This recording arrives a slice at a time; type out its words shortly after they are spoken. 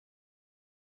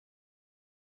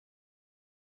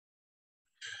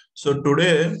So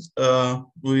today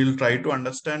we will try to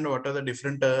understand what are the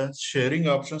different sharing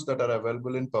options that are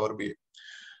available in Power BI.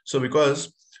 So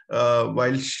because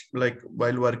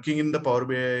while working in the Power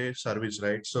BI service,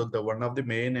 right? So the one of the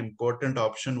main important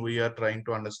option we are trying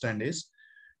to understand is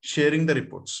sharing the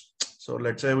reports. So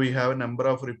let's say we have a number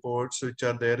of reports which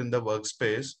are there in the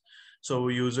workspace. So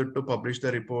we use it to publish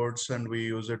the reports and we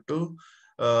use it to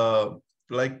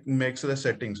like makes the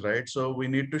settings, right? So we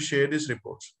need to share these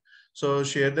reports. So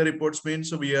share the reports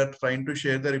means we are trying to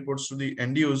share the reports to the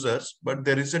end users, but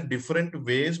there is a different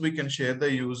ways we can share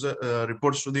the user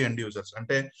reports to the end users.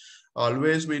 And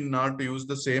always we not use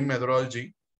the same methodology.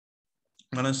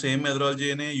 మనం same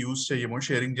మెథడాలజీనే use చేయము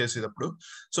sharing చేసేటప్పుడు.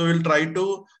 So will try to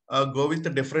go with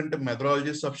different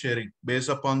methodologies of sharing base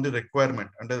upon the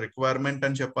requirement. అంటే requirement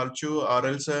అని చెప్పచ్చు, or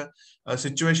else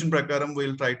situation ప్రకారం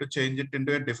will try to change it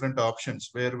into different options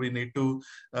where we need to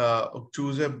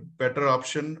choose a better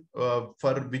option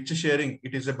for which sharing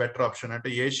it is a better option.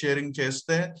 అంటే ఏ sharing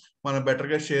చేస్తే మనం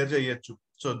better గా share చేయొచ్చు.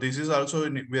 So this is also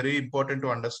very important to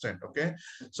understand. Okay,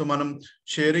 so manam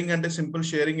sharing ante simple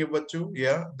sharing ivvachu.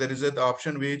 Yeah, there is an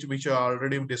option which I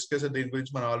already discussed. Deen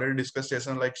gurinchi man already discuss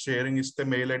chesam, like sharing iste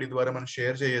mail id dwara man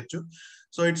share cheyochu.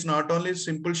 So it's not only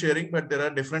simple sharing, but there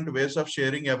are different ways of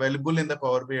sharing available in the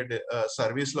Power BI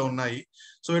service lo unnayi.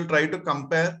 So we'll try to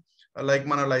compare like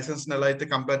మన licence ఎలా అయితే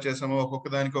compare చేసామో ఒక్కొక్క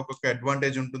దానికి ఒక్కొక్క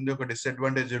advantage ఉంటుంది, ఒక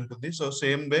disadvantage ఉంటుంది. So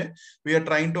same way we are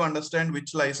trying to understand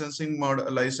which licensing model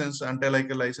licence అంటే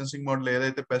లైక్ లైసెన్సింగ్ మోడల్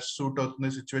ఏదైతే బెస్ట్ సూట్ అవుతుంది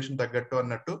సిచ్యువేషన్ తగ్గట్టు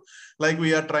అన్నట్టు. Like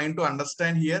we are trying to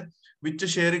understand here which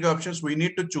sharing options we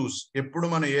need to choose. ఎప్పుడు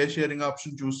మనం ఏ sharing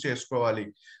option choose చేసుకోవాలి.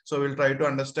 So will try to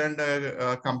understand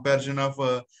comparison of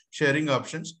sharing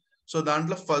options. So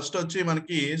దాంట్లో first వచ్చి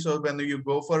మనకి, so when you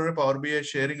go for power BI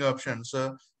sharing options,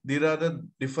 there are the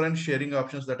different sharing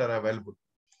options that are available.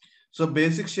 So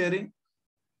basic sharing,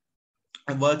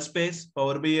 workspace,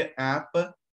 Power BI app,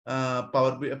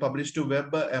 Power BI published to web,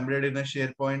 embedded in a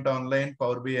SharePoint online,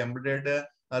 Power BI embedded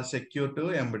or secure to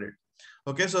embedded.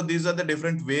 Okay, so these are the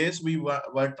different ways we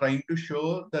were trying to show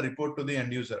the report to the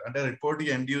end user. And the report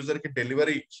end user ki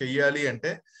delivery cheyali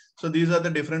ante, so these are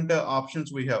the different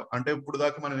options we have. Ante ippudu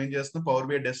daaka manam em chestunam, Power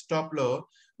BI desktop lo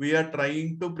we are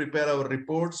trying to prepare our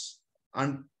reports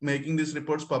and making these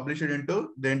reports published into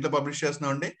దేంట్లో publish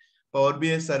చేస్తున్నాం అండి, power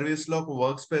BI service లో ఒక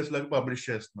work space లోకి publish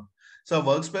చేస్తున్నాం. So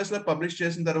work space లో publish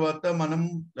చేసిన తర్వాత మనం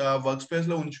వర్క్ స్పేస్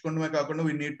లో ఉంచుకోవడమే కాకుండా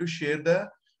we need to share the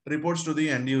reports to the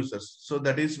end users. So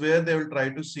that is where they will try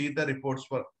to see the reports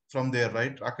from there,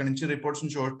 right? అక్కడ నుంచి reports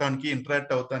చూడటానికి,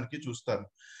 interact అవటానికి చూస్తారు.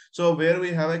 So where we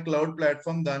have a cloud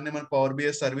platform, దాన్ని మనం power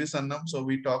BI service అన్నాం. So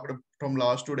we talked from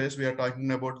last 2 days we are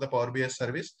talking about the power BI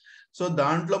service. So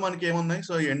దాంట్లో మనకి ఏమున్నాయి,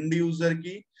 సో ఎండ్ యూజర్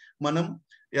కి మనం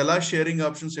ఎలా షేరింగ్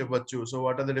ఆప్షన్స్ ఇవ్వచ్చు. So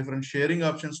what are the different sharing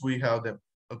options we have them.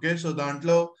 Okay, so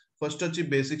దాంట్లో first వచ్చి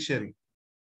basic sharing.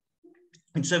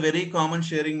 It's a very common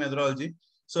sharing methodology.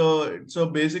 So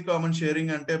basic common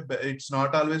sharing అంటే it's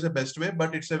not always a best way,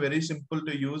 but it's a very simple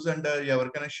to use. And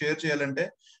ఎవరికైనా share చేయాలంటే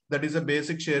that is a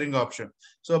basic sharing option.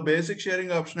 So basic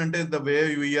sharing option అంటే the way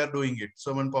we are doing it. So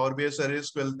మన power BI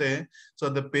service కి వెళ్తే, so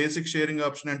the basic sharing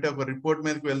option అంటే ఒక report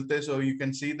మీదకి వెళ్తే, so you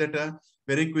can see that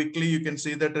very quickly you can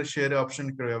see that share option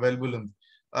ఇక్కడ available ఉంది.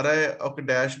 అరే ఒక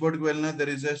డాష్ బోర్డ్ కి వెళ్ళినా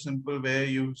there is a simple way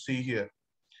you see here.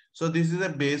 So this is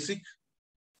a basic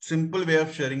simple way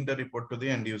of sharing the report to the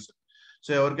end user. So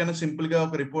ఎవరికైనా simple గా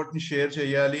ఒక report ని షేర్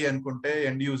చేయాలి అనుకుంటే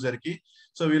ఎండ్ యూజర్ కి,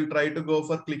 so we'll try to go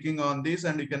for clicking on this,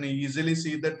 and you can easily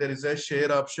see that there is a share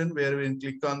option where when you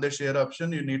click on the share option,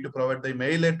 you need to provide the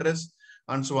email address.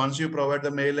 And so once you provide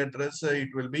the mail address,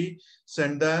 it will be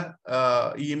send the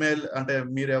email. అంటే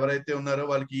మీరు ఎవరైతే ఉన్నారో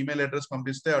వాళ్ళకి email address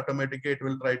పంపిస్తే automatic గా it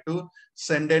will try to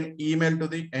send an email to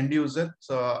the end user.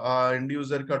 So ఆ end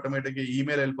user కి automatic గా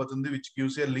ఈమెయిల్ వెళ్ళిపోతుంది, which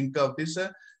gives you a link of this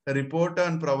report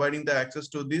and providing the access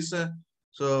to this.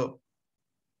 So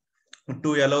to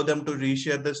allow them to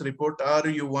reshare this report, or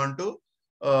you want to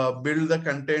build the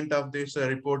content of this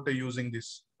report using this.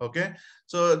 Okay,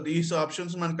 so these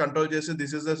options man control chese,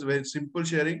 this is a very simple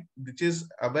sharing which is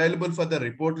available for the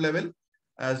report level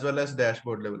as well as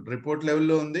dashboard level. Report level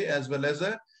lo undi as well as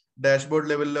a dashboard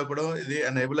level lo kuda idi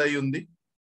enable ayi undi.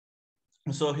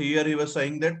 So here he was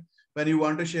saying that when you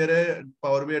want to share a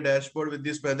Power BI dashboard with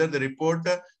this method, the report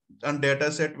and data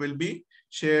set will be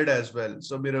shared as well.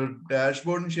 So మీరు dash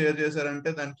board ని share చేశారంటే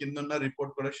దాని కింద ఉన్న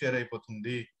report కూడా share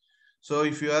అయిపోతుంది. So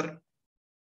if you are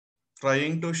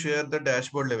trying to share the dash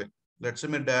board level, let's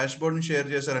మీరు dash board ని షేర్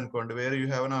చేశారనుకోండి, where you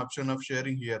have an option of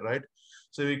sharing here, right?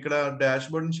 So ఇక్కడ డాష్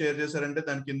బోర్డ్ ని షేర్ చేశారంటే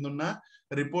దాని కింద ఉన్న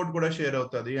రిపోర్ట్ కూడా షేర్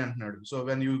అవుతుంది అంటున్నాడు. So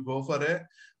when you go for a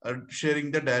sharing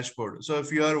the dashboard. So if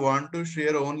you are want to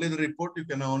share only the report, you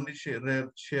can only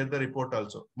share the report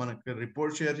also. మనకి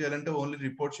report share చేయాలంటే only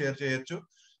report share చేయొచ్చు,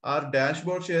 are dash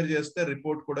board share చేస్తే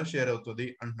report కూడా share అవుతుంది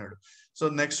అంటున్నాడు. So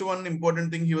next one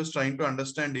important thing he was trying to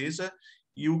understand is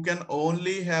you can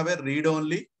only have a read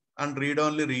only and read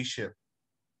only reshare.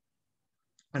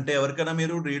 అంటే ఎవరికైనా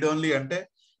మీరు read only అంటే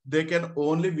they can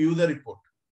only view the report.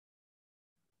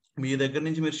 మీ దగ్గర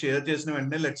నుంచి మీరు share చేసిన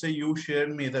వెంటనే let's say you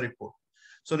share me the report.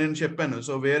 So నేను చెప్పాను,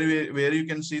 so where you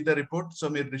can see the report. So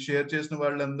మీరు షేర్ చేసిన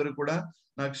వాళ్ళందరూ కూడా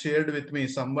నాకు shared with me,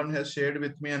 someone has shared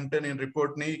with me అంటే నేను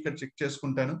రిపోర్ట్ ని ఇక్కడ చెక్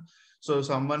చేసుకుంటాను. So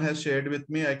someone has shared with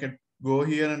me, I can go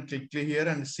here and click here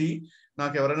and see.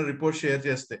 నాకు ఎవరైనా రిపోర్ట్ షేర్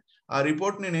చేస్తే ఆ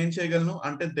రిపోర్ట్ నేను ఏం చేయగలను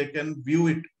అంటే దే కెన్ వ్యూ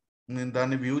ఇట్, నేను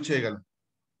దాన్ని వ్యూ చేయగలను,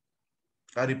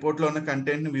 ఆ రిపోర్ట్ లో ఉన్న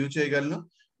కంటెంట్ ని వ్యూ చేయగలను,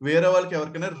 వేరే వాళ్ళకి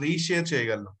ఎవరికైనా రీషేర్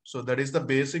చేయగలను. So that is the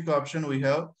basic option we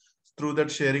have through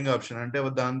that sharing option. అంటే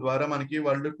దాని ద్వారా మనకి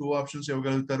వాళ్ళు 2 ఆప్షన్స్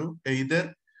ఇవ్వగలుగుతారు. ఎయిదర్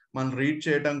మనం రీడ్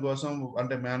చేయడం కోసం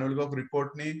అంటే మాన్యువల్ గా ఒక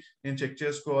రిపోర్ట్ ని నేను చెక్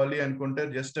చేసుకోవాలి అనుకుంటే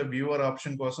జస్ట్ వ్యూవర్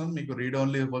ఆప్షన్ కోసం మీకు read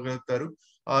only ఇవ్వగలుగుతారు,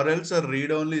 or else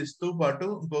read only ఇస్తూ పాటు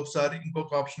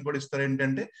ఇంకొక ఆప్షన్ కూడా ఇస్తారు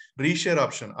ఏంటంటే రీషేర్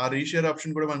ఆప్షన్. ఆ రీషేర్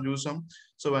ఆప్షన్ కూడా మనం చూసాం.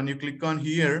 So one you click on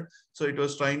here, so it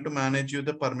was trying to manage you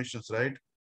the permissions, right?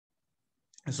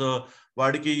 So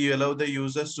వాడికి you allow the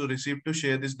users to receive to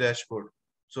share this dash board.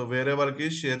 So వేరే వాళ్ళకి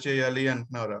share చేయాలి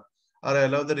అంటున్నారా, are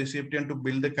allow the recipient to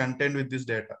build the content with this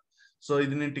data. So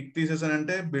ఇది నేను tick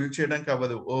తీసేసానంటే build చేయడానికి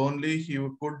అవ్వదు, only he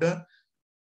could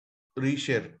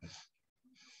reshare.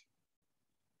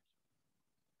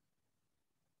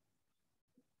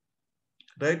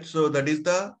 Right, so that is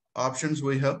the options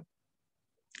we have.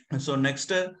 So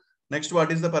next what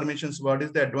is the permissions, what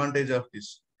is the advantage of this?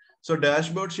 So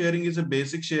dashboard sharing is a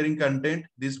basic sharing content.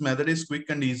 This method is quick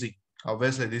and easy.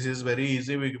 Obviously this is very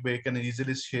easy, we can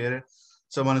easily share it.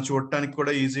 So మనం చూడటానికి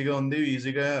కూడా ఈజీగా ఉంది,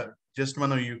 ఈజీగా just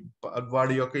మనం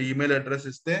వాడి యొక్క email address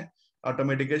ఇస్తే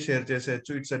ఆటోమేటిక్ గా షేర్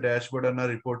చేసేయచ్చు. ఇట్స్ అ డాష్ బోర్డ్ అన్న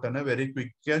రిపోర్ట్ అన్న వెరీ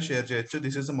క్విక్ గా షేర్ చేయొచ్చు.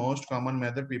 This is the most common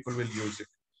method, people will use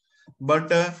it.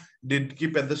 But దీనికి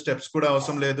పెద్ద స్టెప్స్ కూడా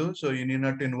అవసరం లేదు. So you need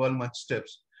not involve much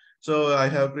steps. So I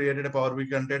have created a PowerBi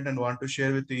content and want to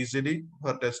share with easily.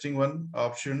 For testing one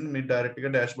option, మీరు direct గా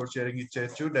dashboard sharing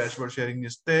ఇచ్చేయచ్చు. Dashboard sharing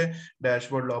ఇస్తే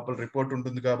dashboard లోపల report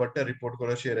ఉంటుంది కాబట్టి ఆ report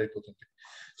కూడా share అయిపోతుంది.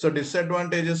 So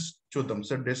disadvantages చూద్దాం.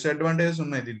 సో డిస్అడ్వాంటేజెస్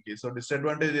ఉన్నాయి దీనికి. సో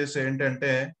డిస్అడ్వాంటేజెస్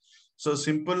ఏంటంటే, సో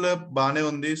సింపుల్ బానే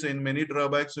ఉంది. So in many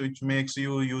drawbacks which makes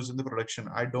you use in the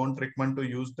production. I don't recommend to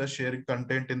use the sharing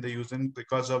content in the using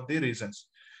because of the reasons.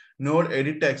 No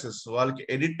edit access, వాళ్ళకి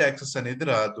edit access అనేది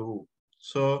రాదు.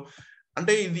 So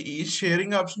అంటే ఇది ఈ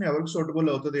sharing option ఎవరికి suitable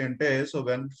అవుతుంది అంటే, so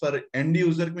when for end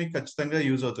user కి మీకు ఖచ్చితంగా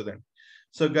యూజ్ అవుతుందండి.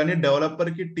 సో కానీ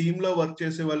డెవలపర్ కి టీమ్ లో వర్క్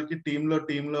చేసే వాళ్ళకి టీమ్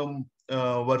లో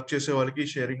వర్క్ చేసే వాళ్ళకి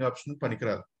షేరింగ్ ఆప్షన్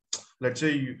పనికిరాదు. Let's say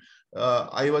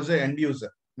I was a end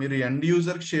user, మీరు ఎండ్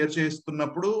యూజర్ కి షేర్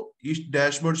చేస్తున్నప్పుడు ఈ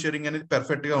డాష్ బోర్డ్ షేరింగ్ అనేది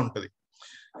పర్ఫెక్ట్ గా ఉంటుంది.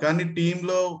 కానీ టీమ్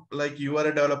లో like you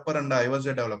are a developer and I was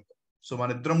a developer, so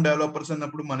మన ఇద్దరం డెవలపర్స్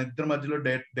అన్నప్పుడు మన ఇద్దరి మధ్యలో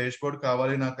డాష్ బోర్డ్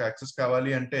కావాలి, నాకు యాక్సెస్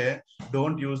కావాలి అంటే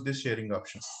don't use this sharing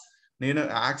option. నేను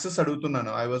యాక్సెస్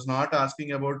అడుగుతున్నాను, I was not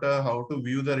asking about how to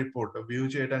view the report. View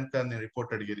చేయడానికి నేను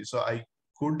రిపోర్ట్ అడిగేది. So I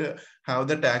could have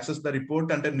that access the report.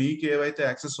 అంటే మీకు ఏవైతే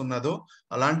యాక్సెస్ ఉన్నదో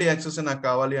అలాంటి యాక్సెస్ నాకు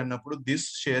కావాలి అన్నప్పుడు this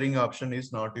sharing option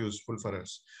is not useful for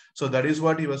us. So that is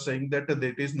what he was saying, that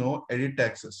that is no edit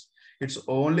access. It's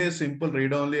only a simple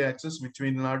read-only access which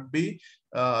will not be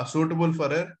suitable for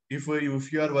her. If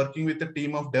you are working with a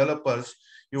team of developers,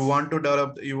 you want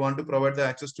to provide the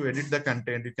access to edit the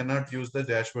content, you cannot use the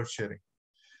dashboard sharing.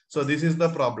 So this is the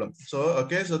problem. So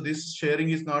okay, so this sharing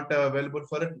is not available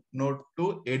for a node to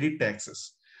edit access.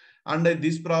 And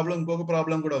this problem, ఇంకొక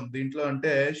problem కూడా ఉంది దీంట్లో.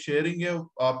 అంటే sharing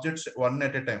objects one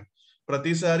at a time.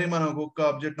 ప్రతిసారి మనం ఒక్కొక్క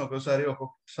object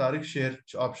ఒక్కొక్కసారి share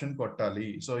option కొట్టాలి.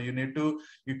 So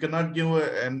you cannot give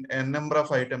an number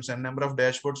of items, N number of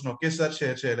dash boards ఒకేసారి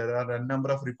షేర్ చేయలేరు, ఎన్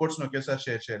నెంబర్ ఆఫ్ రిపోర్ట్స్ ఒకేసారి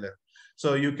షేర్ చేయలేరు. So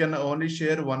you can only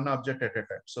share one object at a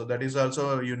time. So that is also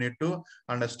you need to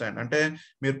understand. అంటే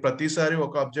మీరు ప్రతిసారి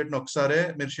ఒక object ఒకసారే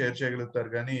మీరు షేర్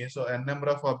చేయగలుగుతారు కానీ so N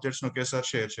number of objects ఒకేసారి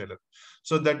షేర్ చేయలేరు.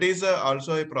 So that is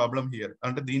also a problem here.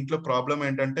 అంటే దీంట్లో ప్రాబ్లం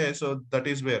ఏంటంటే, so that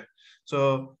is where so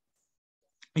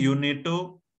you need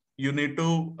to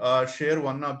share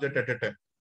one object at a time.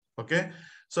 Okay,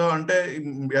 so ante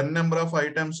n number of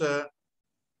items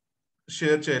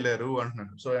share చేయలేరు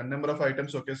అంటున్నాను. So n number of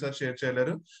items ఒకేసారి share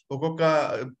చేయలేరు.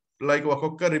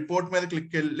 ఒక్కొక్క report మీద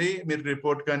click వెళ్ళి మీరు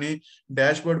report కానీ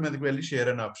dash board మీదకి వెళ్ళి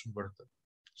షేర్ అనే ఆప్షన్ పడుతుంది.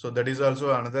 So that is also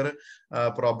another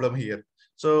problem here.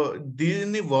 So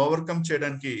దీన్ని ఓవర్కమ్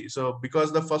చేయడానికి, so because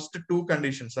the first 2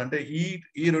 conditions అంటే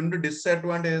ఈ 2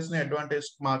 డిస్అడ్వాంటేజెస్ ని అడ్వాంటేజ్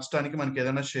మార్చడానికి మనకి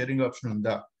ఏదైనా షేరింగ్ ఆప్షన్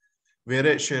ఉందా,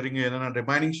 వేరే షేరింగ్ ఏదైనా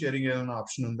రిమైనింగ్ షేరింగ్ ఏదైనా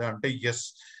ఆప్షన్ ఉందా అంటే yes,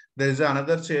 there is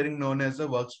another sharing known as the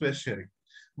work space sharing.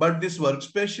 But this work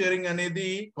space sharing అనేది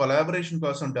కొలాబరేషన్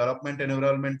కోసం, డెవలప్మెంట్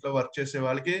ఎన్విరాన్మెంట్ లో వర్క్ చేసే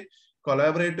వాళ్ళకి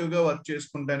కొలాబరేటివ్ గా వర్క్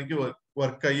చేసుకుంటానికి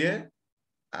వర్క్ అయ్యే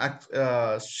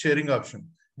sharing option.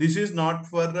 This is not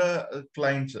for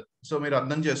clients. So మీరు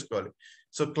అర్థం చేసుకోవాలి.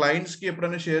 సో క్లయింట్స్ కి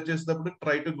ఎప్పుడైనా షేర్ చేసేటప్పుడు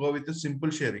try to go with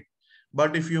simple sharing.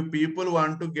 But if you people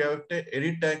want to get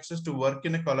edit access to work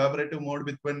in a collaborative mode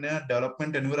between a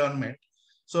development environment,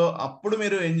 so అప్పుడు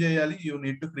మీరు ఏం చేయాలి, you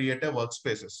need to create a work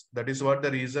spaces. That is what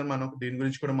the reason మనం దీని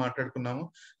గురించి కూడా మాట్లాడుకున్నాము.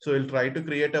 So will try to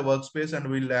create a work space and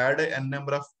will add N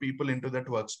number of people in to that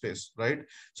work space, right?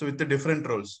 So with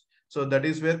different roles. So that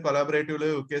is where collaborative లో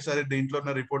ఒకేసారి దీంట్లో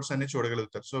ఉన్న reports అన్ని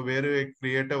చూడగలుగుతారు. So where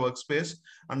create a work space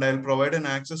and I will provide an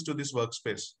access to this work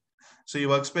space. So ఈ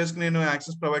work space కి నేను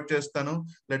access provide చేస్తాను.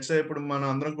 లెట్స్ సే ఇప్పుడు మనం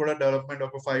అందరం కూడా డెవలప్మెంట్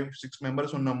ఒక 5-6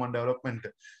 మెంబర్స్ ఉన్నాం మన డెవలప్మెంట్.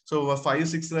 సో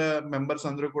 5-6 మెంబర్స్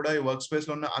అందరూ కూడా ఈ వర్క్ స్పేస్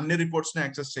లో ఉన్న అన్ని రిపోర్ట్స్ ని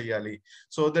యాక్సెస్ చేయాలి.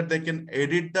 So that they can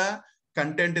edit the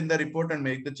content in the report and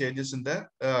make the changes in the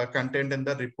content in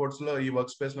the reports లో. ఈ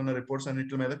వర్క్ స్పేస్ లో ఉన్న రిపోర్ట్స్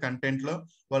అన్నిటి మీద కంటెంట్ లో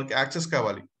వాళ్ళకి యాక్సెస్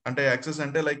కావాలి. అంటే యాక్సెస్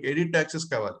అంటే లైక్ ఎడిట్ యాక్సెస్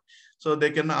కావాలి. So they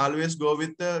can always go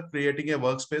with creating a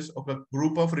work space. ఒక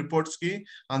గ్రూప్ ఆఫ్ రిపోర్ట్స్ కి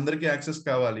అందరికి యాక్సెస్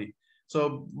కావాలి. So,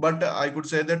 but I could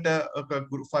say that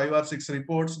 5 or 6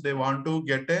 reports, they want to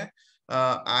get a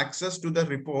access to the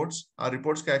reports.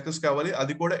 Reports ki access kavali,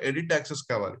 adi kuda edit access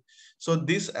kavali. So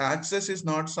this access is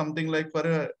not something like for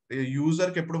a user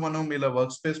ki eppudu manam ila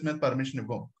workspace మీద permission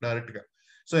ఇవ్వం direct గా.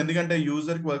 So ఎందుకంటే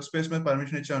user కి work space మీద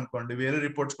permission ఇచ్చాం అనుకోండి, వేరే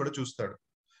reports కూడా చూస్తాడు,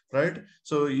 రైట్?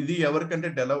 సో ఇది ఎవరికంటే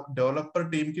డెవలపర్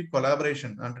టీమ్ కి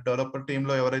కొలాబరేషన్, అంటే డెవలపర్ టీమ్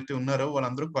లో ఎవరైతే ఉన్నారో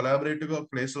వాళ్ళందరూ కొలాబరేటివ్ గా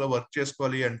ప్లేస్ లో వర్క్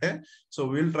చేసుకోవాలి అంటే, so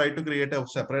we'll try to create a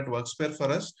separate work space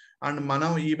for us. And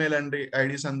మనం ఈమెయిల్ అండ్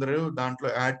ఐడీస్ అందరూ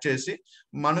దాంట్లో యాడ్ చేసి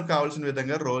మనకు కావాల్సిన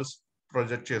విధంగా రోల్స్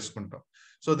ప్రొజెక్ట్ చేసుకుంటాం.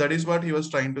 So that is what he was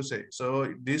trying to say. So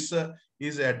this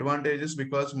is advantages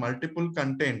because multiple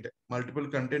content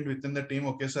within the team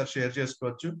okay sir share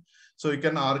chesukochu. So you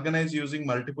can organize using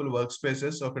multiple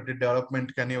workspaces, okati development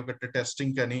kani, okati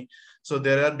testing kani. So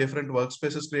there are different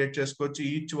workspaces create chesukochu.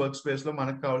 Each workspace lo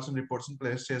manaku kavalsina reports ni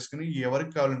place cheskoni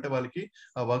evariki kavalante valiki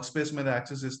aa workspace మీద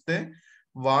access ఇస్తే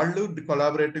వాళ్ళు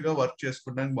collaborative గా work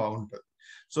చేసుకోవడానికి బాగుంటుంది.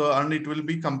 So and it will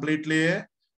be completely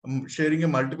sharing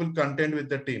A multiple content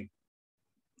with the team.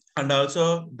 And also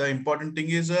the important thing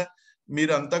is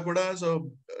మీరంతా కూడా so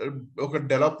ఒక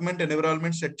development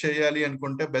environment set చేయాలి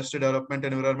అనుకుంటే బెస్ట్ డెవలప్మెంట్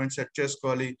ఎన్విరాన్మెంట్ సెట్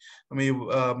చేసుకోవాలి. Me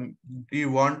you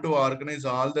want to organise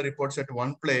all the reports at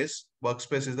one place, work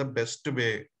space is the best way,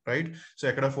 right? So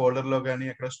ఎక్కడ folder లో కానీ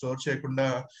ఎక్కడ స్టోర్ చేయకుండా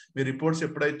మీ రిపోర్ట్స్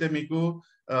ఎప్పుడైతే మీకు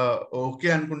ఓకే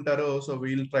అనుకుంటారో, so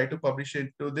we'll try to publish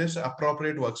it to this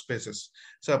appropriate work spaces.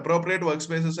 So appropriate work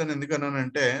spaces అని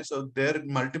ఎందుకన్నానంటే, so there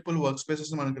multiple work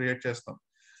spaces మనం క్రియేట్ చేస్తాం.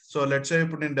 సో లెట్స్ సే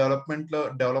ఇప్పుడు నేను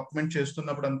డెవలప్మెంట్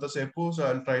చేస్తున్నప్పుడు అంతసేపు, so I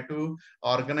try to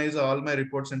organise all my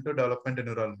reports into development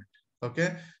environment. Okay,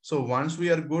 so once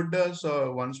we are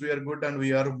good and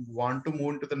we are want to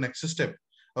move in to the next step.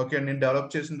 Okay, నేను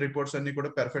develop చేసిన reports అన్ని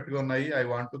కూడా perfect గా ఉన్నాయి, I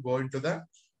want to go in to the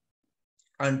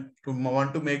and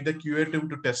want to make the QA team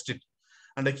to test it.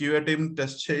 అంటే QA team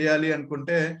test చేయాలి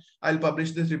అనుకుంటే I will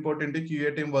publish this report into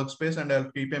QA team work space and I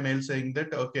will keep a mail saying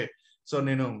that okay, so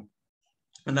నేను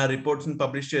నా reports ని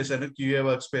publish చేశాను QA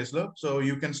work space లో. So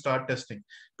you can start testing.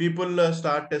 People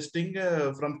start testing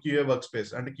from QA work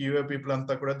space. అంటే QA people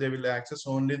అంతా కూడా they will access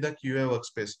only the QA work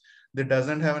space. They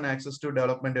doesn't have an access to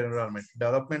development environment.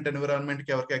 Development environment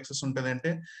కి ఎవరికి access ఉంటుంది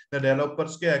అంటే the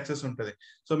developers కి access ఉంటుంది.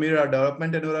 So మీరు ఆ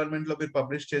డెవలప్మెంట్ ఎన్విరాన్మెంట్ లో మీరు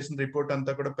పబ్లిష్ చేసిన రిపోర్ట్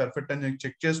అంతా కూడా పర్ఫెక్ట్ అని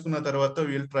చెక్ చేసుకున్న తర్వాత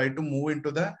will try to move in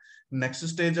to the next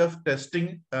stage of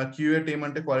testing. QA team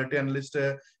అంటే క్వాలిటీ అనలిస్ట్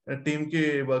టీమ్ కి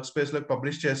వర్క్ స్పేస్ లో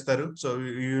పబ్లిష్ చేస్తారు. So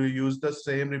you use the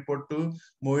same report to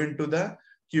move in to the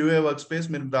QA work space.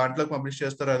 మీరు దాంట్లో publish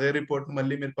చేస్తారు, అదే report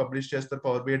మళ్ళీ మీరు పబ్లిష్ చేస్తారు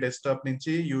పవర్ బిఐ డెస్క్టాప్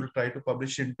నుంచి. You will try to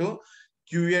publish in to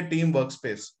QA team work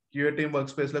space. QA team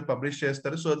work space లో publish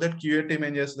చేస్తారు. సో దట్ క్యూఏ టీమ్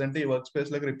ఏం చేస్తుంది అంటే ఈ వర్క్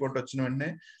స్పేస్ లోకి రిపోర్ట్ వచ్చిన వెంటనే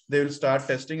they will start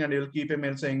testing and you will keep a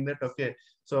mail saying that okay,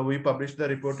 so we publish the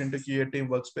report into QA team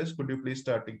workspace, could you please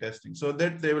starting testing, so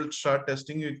that they will start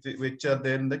testing which are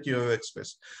there in the QA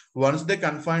workspace. Once they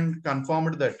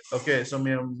confirmed that okay, so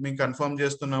me confirm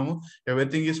chestunnamo,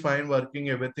 everything is fine working,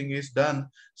 everything is done,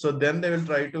 so then they will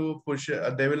try to push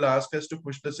they will ask us to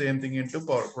push the same thing into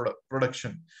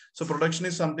production. So production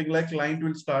is something like client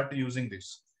will start using this.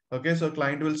 Okay, so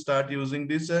client will start using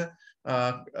this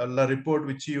report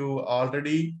which you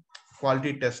already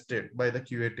quality tested by the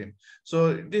QA team. So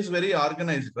it is very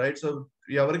organized, right? So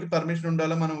ఎవరికి permission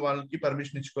ఉండాలో మనం వాళ్ళకి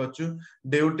permission ఇచ్చుకోవచ్చు.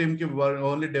 Dev team కి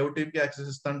only dev team కి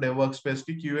access ఇస్తాను, dev work space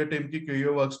కి. QA team కి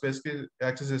క్యూఏ వర్క్ స్పేస్ కి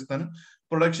యాక్సెస్ ఇస్తాను.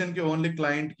 ప్రొడక్షన్ కి ఓన్లీ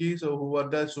క్లయింట్ కి, so who are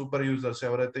the super users,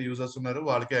 ఎవరైతే యూజర్స్ ఉన్నారో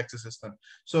వాళ్ళకి యాక్సెస్ ఇస్తాను.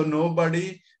 So no body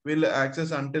will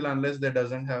access until unless they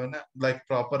doesn't have like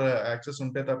proper access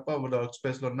ఉంటే తప్ప వర్క్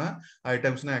స్పేస్ లో ఉన్న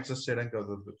ఐటమ్స్ ని యాక్సెస్ చేయడానికి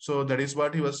అవుతుంది. So that is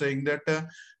what he was saying that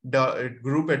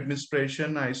group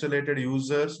administration, isolated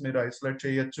users మీరు ఐసోలేట్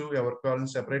చేయొచ్చు, ఎవరి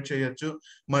కావాలని సెపరేట్ చేయొచ్చు,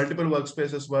 మల్టిపుల్ వర్క్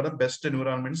స్పేసెస్ ద్వారా బెస్ట్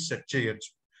ఎన్విరాన్మెంట్ సెట్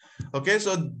చేయొచ్చు. Okay,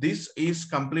 so this is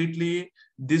completely,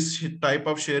 this type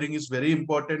of sharing is very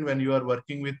important when you are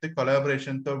working with the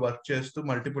collaboration తో work చేస్తూ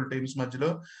multiple teams మధ్యలో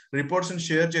రిపోర్ట్స్ ని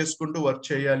షేర్ చేసుకుంటూ work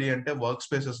చేయాలి అంటే work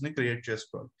spaces ని క్రియేట్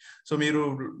చేసుకోవాలి. సో మీరు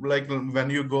like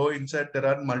when you go inside there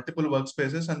are multiple work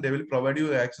spaces and they will provide you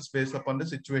access based upon the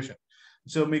situation.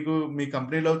 So మీకు మీ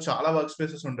కంపెనీలో చాలా వర్క్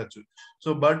స్పేసెస్ ఉండొచ్చు. సో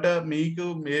బట్ మీకు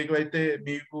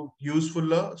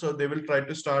యూస్ఫుల్ లో, so they will try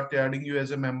to start adding you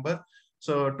as a member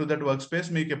so to that work space.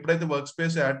 మీకు ఎప్పుడైతే work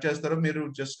space add చేస్తారో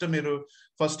మీరు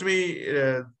first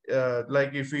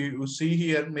like if you see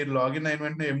here, మీరు లాగిన్ అయిన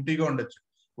వెంటనే ఎంటీగా ఉండొచ్చు.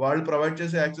 వాళ్ళు ప్రొవైడ్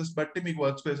చేసే యాక్సెస్ బట్టి మీకు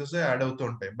వర్క్ స్పేసెస్ యాడ్ అవుతూ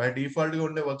ఉంటాయి. బై డిఫాల్ట్ గా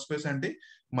ఉండే వర్క్ స్పేస్ అంటే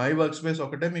మై వర్క్ స్పేస్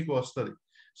ఒకటే మీకు వస్తుంది.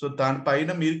 సో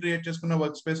దానిపైన మీరు క్రియేట్ చేసుకున్న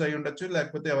వర్క్ స్పేస్ అయి ఉండొచ్చు,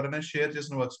 లేకపోతే ఎవరైనా షేర్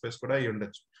చేసిన వర్క్ స్పేస్ కూడా అయి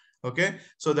ఉండొచ్చు. Okay,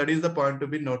 so that is the point to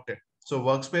be noted. So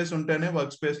work space ఉంటేనే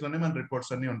వర్క్ స్పేస్ లోనే మన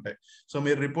రిపోర్ట్స్ అన్ని ఉంటాయి. సో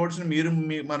మీరు రిపోర్ట్స్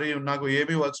మరి నాకు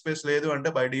ఏమీ వర్క్ స్పేస్ లేదు అంటే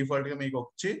బై డిఫాల్ట్ గా మీకు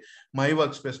వచ్చి my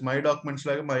work space, my documents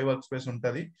లాగా మై వర్క్ స్పేస్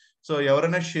ఉంటుంది. సో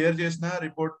ఎవరైనా షేర్ చేసిన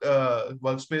రిపోర్ట్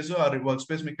వర్క్ స్పేస్, ఆ వర్క్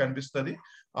స్పేస్ మీకు కనిపిస్తుంది.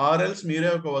 ఆర్ఎల్స్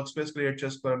మీరే ఒక వర్క్ స్పేస్ క్రియేట్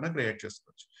చేసుకోవాలన్నా క్రియేట్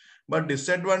చేసుకోవచ్చు. But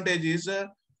disadvantage is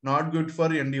not good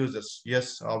for end users.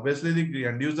 Yes, obviously ఇది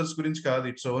ఎండ్ యూజర్స్ గురించి కాదు,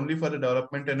 it's only for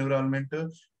development environment,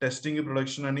 testing,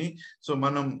 production అని. సో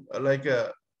మనం like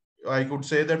I could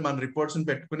say that మన రిపోర్ట్స్ ని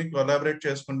పెట్టుకుని కొలాబరేట్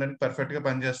చేసుకుంటానికి పర్ఫెక్ట్ గా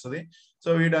పనిచేస్తుంది. సో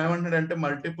వీడు ఏమంటాడంటే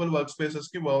మల్టిపుల్ వర్క్ స్పేసెస్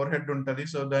కి ఓవర్ హెడ్ ఉంటుంది.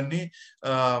 సో దాన్ని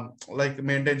లైక్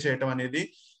మెయింటైన్ చేయటం అనేది,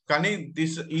 కానీ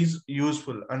దిస్ ఈజ్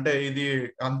యూస్ఫుల్. అంటే ఇది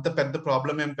అంత పెద్ద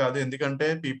ప్రాబ్లం ఏం కాదు, ఎందుకంటే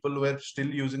people wear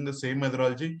still using the same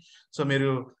methodology. So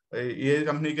మీరు ఏ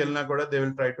కంపెనీకి వెళ్ళినా కూడా they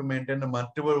will try to maintain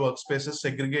multiple work spaces.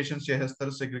 Segregation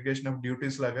చేసేస్తారు, సెగ్రిగేషన్ ఆఫ్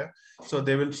డ్యూటీస్ లాగా. So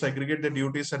they will segregate the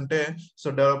duties. అంటే సో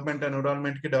డెవలప్మెంట్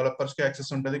ఎన్విరాన్మెంట్ కి డెవలపర్స్ కి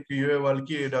యాక్సెస్ ఉంటుంది, క్యూఏ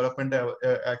వాళ్ళకి డెవలప్మెంట్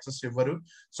యాక్సెస్ ఇవ్వరు.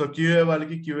 సో క్యూఏ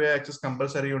వాళ్ళకి క్యూఏ యాక్సెస్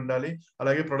కంపల్సరీ ఉండాలి.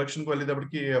 అలాగే ప్రొడక్షన్ కి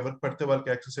వెళ్ళేటప్పటికి ఎవరికి పడితే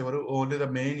వాళ్ళకి యాక్సెస్ ఇవ్వరు, only the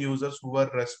main users who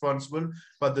are responsible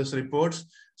for this reports.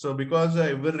 So because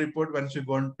ఎవరి report once you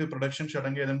gonna to production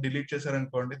sudden గా ఏదైనా డిలీట్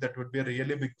చేశారనుకోండి, that would be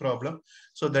really big problem.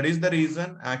 So that is the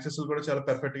reason access కూడా చాలా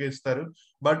perfect గా ఇస్తారు.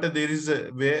 But there is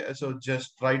way. So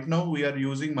just right now we are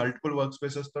using multiple work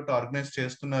spaces తోటి organise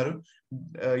చేస్తున్నారు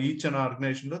each and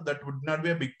organisation లో. That would not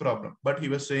be a big problem. But he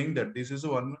was saying that this is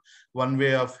one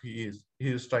way of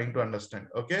he is trying to understand.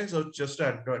 Okay, so just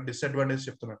disadvantage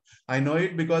చెప్తున్నాను. I know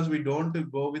it because we don't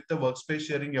go with the workspace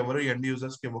sharing. ఎవరు end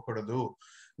users కి ఇవ్వకూడదు.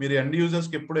 మీరు end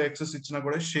users కి ఎప్పుడు access ఇచ్చినా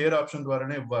కూడా share option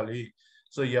ద్వారానే ఇవ్వాలి.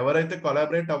 సో ఎవరైతే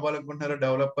కొలాబరేట్ అవ్వాలనుకుంటున్నారో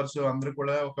డెవలపర్స్ అందరూ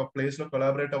కూడా ఒక ప్లేస్ లో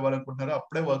కొలాబరేట్ అవ్వాలనుకుంటున్నారో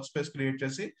అప్పుడే వర్క్ స్పేస్ క్రియేట్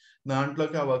చేసి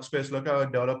దాంట్లోకి ఆ వర్క్ స్పేస్ లోకి ఆ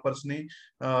డెవలపర్స్ ని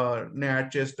యాడ్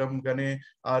చేయడం, కానీ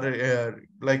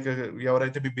లైక్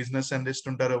ఎవరైతే మీ బిజినెస్ అనలిస్ట్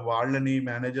ఉంటారో వాళ్ళని,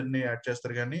 మేనేజర్ ని యాడ్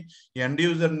చేస్తారు. కానీ ఎండ్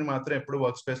యూజర్ ని మాత్రం ఎప్పుడు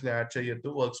వర్క్ స్పేస్ లో యాడ్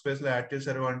చేయొద్దు. వర్క్ స్పేస్ లో యాడ్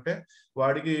చేశారు అంటే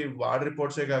వాడి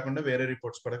రిపోర్ట్సే కాకుండా వేరే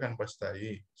రిపోర్ట్స్ కూడా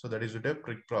కనిపిస్తాయి. So that is it a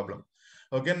big problem.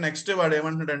 Okay, next వాడు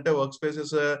ఏమంటున్నాడంటే work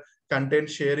spaces content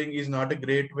sharing is not a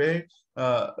great way.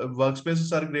 Workspaces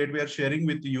are great way of sharing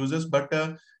with users, but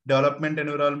development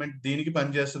environment దీనికి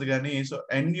పనిచేస్తుంది కానీ సో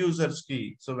end users కి,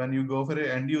 so when you go for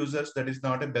end users that is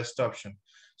not a best option.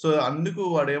 So అందుకు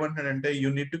వాడు ఏమంటాడంటే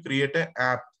you need to create a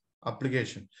app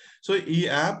application. So ఈ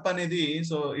app అనేది,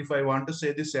 so if I want to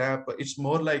say this app, it's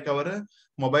more like our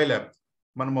mobile app.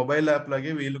 మన mobile app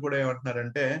లాగే వీళ్ళు కూడా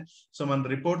ఏమంటున్నారంటే సో మన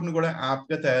రిపోర్ట్ ను కూడా యాప్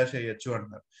గా తయారు చేయొచ్చు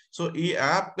అంటున్నారు. సో ఈ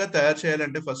యాప్ గా తయారు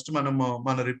చేయాలంటే ఫస్ట్ మనము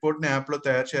మన రిపోర్ట్ ని యాప్ లో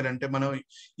తయారు చేయాలంటే మనం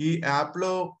ఈ యాప్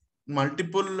లో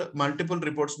మల్టిపుల్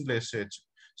రిపోర్ట్స్ ని ప్లేస్ చేయొచ్చు.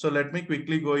 So let me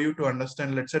quickly go you to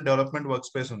understand. Let's development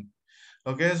work space ఉంది.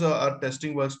 Okay, so are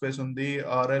testing work space ఉంది,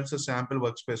 or else sample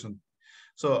work space ఉంది.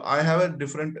 So I have a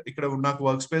different, ఇక్కడ నాకు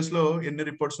work space లో ఎన్ని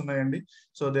reports ఉన్నాయండి?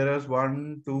 So there are 1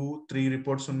 2 3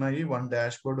 reports ఉన్నాయి, 1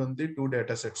 dash board ఉంది, 2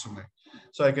 డేటా సెట్స్ ఉన్నాయి.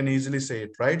 So I can easily say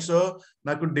it right. So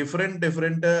నాకు డిఫరెంట్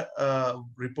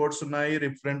రిపోర్ట్స్ ఉన్నాయి,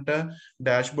 డిఫరెంట్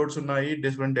డాష్ బోర్డ్స్ ఉన్నాయి,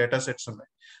 డిఫరెంట్ డేటా సెట్స్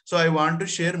ఉన్నాయి. So I want to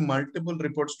share multiple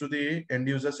reports to the end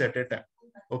users at a time.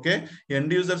 Okay,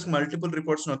 end users multiple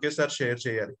reports ఒకేసారి share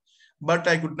చేయాలి. But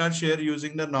I could not share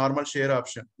using the normal share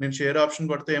option. నేను share option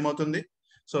కొడితే ఏమవుతుంది?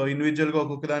 So individual గా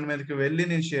ఒక్కొక్క దాని మీదకి వెళ్ళి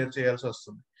నేను షేర్ చేయాల్సి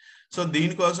వస్తుంది. సో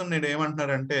దీనికోసం నేను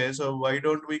ఏమంటున్నారంటే, so why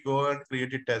don't we go and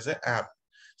create it as a app.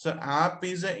 So app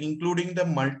is including the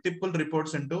multiple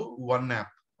reports into one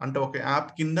app. అంటే ఒక యాప్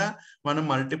కింద మనం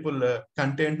మల్టిపుల్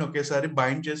కంటెంట్ ఒకేసారి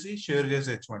బైండ్ చేసి షేర్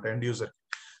చేసేయచ్చు అనమాట ఎండ్ యూజర్.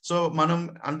 సో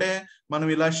మనం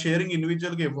ఇలా షేరింగ్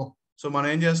ఇండివిజువల్ గా ఇవ్వం. సో మనం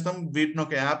ఏం చేస్తాం, వీటిని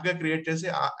ఒక యాప్ గా క్రియేట్ చేసి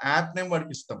ఆ యాప్ నేమ్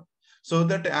వాడికి ఇస్తాం. సో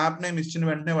దట్ యాప్ నేమ్ ఇచ్చిన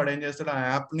వెంటనే వాడు ఏం చేస్తాడు, ఆ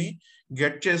యాప్ ని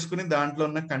గెట్ చేసుకుని దాంట్లో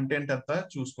ఉన్న కంటెంట్ అంతా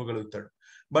చూసుకోగలుగుతాడు.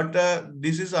 But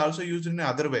this is also use in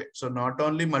other way. So not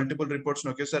only multiple reports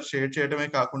ఒకేసారి షేర్ చేయడమే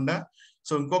కాకుండా,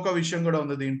 సో ఇంకొక విషయం కూడా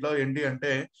ఉంది దీంట్లో. ఏంటి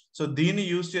అంటే, సో దీన్ని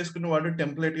యూజ్ చేసుకుని వాడు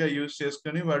టెంప్లెట్ గా యూజ్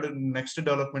చేసుకుని వాడు నెక్స్ట్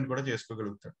డెవలప్మెంట్ కూడా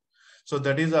చేసుకోగలుగుతాడు. So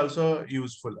that is also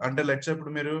useful. అంటే లెట్స్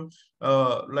ఇప్పుడు మీరు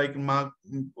లైక్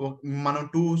మనం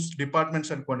 2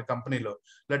 డిపార్ట్మెంట్స్ అనుకోండి కంపెనీలో.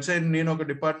 లెట్స్ నేను ఒక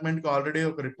డిపార్ట్మెంట్ కి ఆల్రెడీ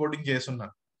ఒక రిపోర్టింగ్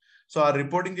చేస్తున్నాను. సో ఆ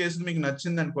రిపోర్టింగ్ చేసింది మీకు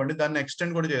నచ్చింది అనుకోండి, దాన్ని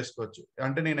ఎక్స్టెండ్ కూడా చేసుకోవచ్చు.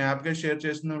 అంటే నేను యాప్ గా షేర్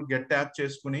చేసిన గెట్ యాప్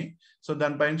చేసుకుని సో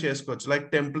దానిపైన చేసుకోవచ్చు, లైక్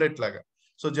టెంప్లెట్ లాగా.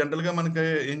 సో జనరల్ గా మనకి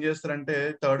ఏం చేస్తారంటే,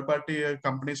 థర్డ్ పార్టీ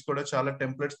కంపెనీస్ కూడా చాలా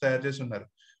టెంప్లెట్స్ తయారు చేసి ఉన్నారు.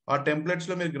 ఆ టెంప్లెట్స్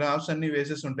లో మీరు గ్రాఫ్స్ అన్ని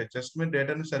వేసేసి ఉంటాయి. జస్ట్ మీరు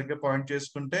డేటాని సరిగ్గా పాయింట్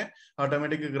చేసుకుంటే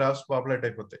ఆటోమేటిక్ గా గ్రాఫ్స్ పాపులేట్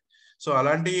అయిపోతాయి. సో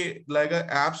అలాంటి లాగా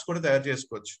యాప్స్ కూడా తయారు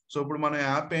చేసుకోవచ్చు. సో ఇప్పుడు మనం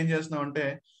యాప్ ఏం చేస్తున్నాం అంటే,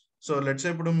 సో లెట్స్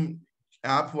ఇప్పుడు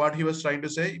app what he was trying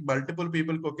to say, multiple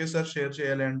people కి ఒకేసారి షేర్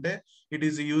చేయాలి అంటే it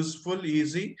is useful,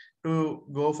 easy to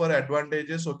go for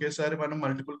advantages. ఒకేసారి మనం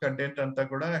మల్టిపుల్ కంటెంట్ అంతా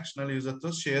కూడా ఎక్స్టర్నల్ యూజర్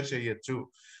తో షేర్ చేయొచ్చు.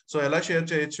 సో ఎలా షేర్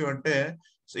చేయొచ్చు అంటే,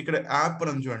 ఇక్కడ యాప్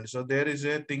అని చూడండి. So there is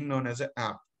a thing known as a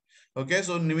app. Okay,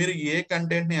 so మీరు ఏ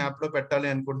కంటెంట్ ని యాప్ లో పెట్టాలి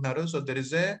అనుకుంటున్నారు, so there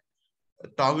is a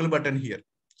toggle button here.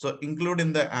 So include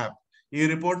in the app. ఈ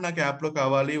రిపోర్ట్ నాకు యాప్ లో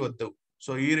కావాలి వద్దు.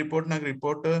 సో ఈ రిపోర్ట్ నాకు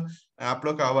రిపోర్ట్ యాప్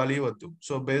లో కావాలి వద్దు.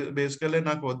 సో బేసికల్లీ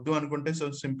నాకు వద్దు అనుకుంటే, so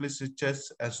simply switch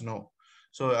as no.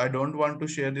 So I don't want to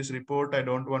share this report, I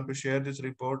don't want to share this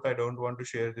report, I don't want to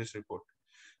share this report.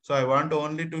 So I want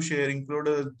only to share include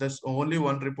this only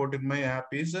one report in my app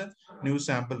is a new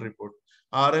sample report.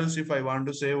 Or else if I want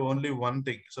to say only one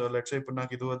thing, so let's say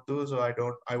నాకు ఇది వద్దు, so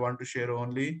I want to share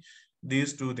only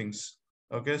these 2 things.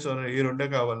 Okay, so ఈ రెండే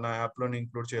కావాలి నా app లో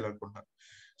include చేయాలనుకుంటున్నాను.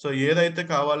 So ఏదైతే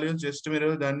కావాలో జస్ట్ మీరు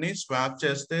దాన్ని స్వాప్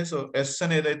చేస్తే, సో ఎస్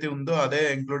అని ఏదైతే ఉందో అదే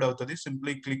ఇంక్లూడ్ అవుతుంది.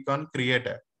 Simply click on create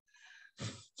app.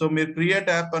 So మీరు క్రియేట్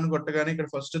యాప్ అని కొట్టగానే ఇక్కడ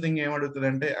ఫస్ట్ థింగ్ ఏం అడుగుతుంది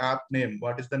అంటే, app name.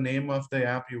 What is the name of the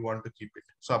app you want to keep it.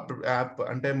 So అప్పుడు యాప్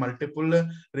అంటే మల్టిపుల్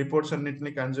రిపోర్ట్స్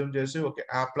అన్నిటిని కన్జ్యూమ్ చేసి ఒక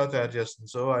యాప్ లా తయారు చేస్తుంది.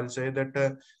 So I say that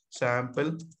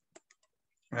sample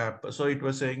app. So it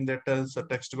was saying that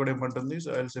text కూడా ఏమంటుంది.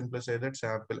 So I simply say that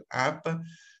sample app.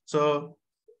 So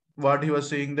what he was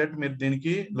saying that మీరు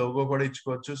దీనికి లోగో కూడా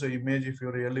ఇచ్చుకోవచ్చు. So image, if you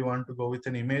really want to go with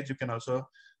an image, you can also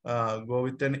go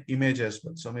with an image as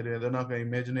well. So మీరు ఏదైనా ఒక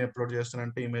image ని upload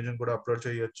చేస్తారంటే image ని కూడా అప్లోడ్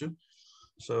చేయొచ్చు.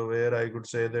 So where I could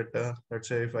say that let's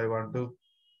say if I want to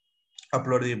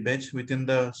upload the image within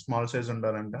the small size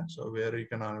ఉండాలంట. So where you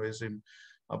can always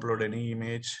upload any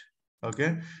image. Okay,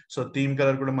 so theme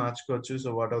colour కూడా మార్చుకోవచ్చు. So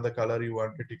what are the colour you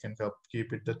want it, you can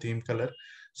keep it the theme colour.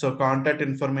 So contact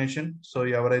information, so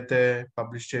ఎవరైతే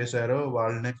publish చేశారో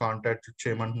వాళ్ళనే contact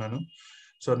చేయమంటున్నాను.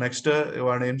 So next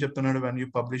వాడు ఏం చెప్తున్నాడు, when you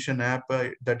publish an app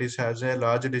that is has a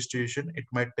large distribution, it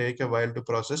might take a while to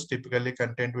process. Typically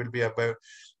content will be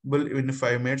available in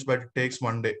 5 minutes, but it takes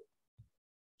 1 day.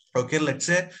 Okay, let's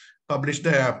say publish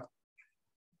the app.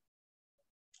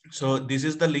 So this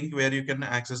is the link where you can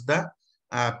access the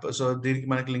app. So దీనికి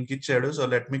మనకి link ఇచ్చాడు. So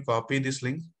let me copy this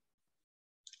link.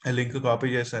 Link copy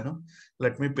చేశాను.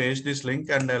 let me paste this link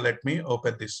and let me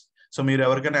open this. So మీరు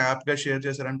ఎవరికైనా app గా share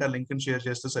చేశారంటే ఆ link ని షేర్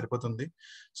చేస్తే సరిపోతుంది.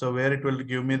 So where it will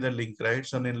give me the link, right.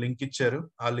 So నేను లింక్ ఇచ్చారు,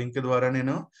 ఆ లింక్ ద్వారా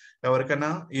నేను ఎవరికైనా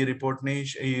ఈ రిపోర్ట్ ని,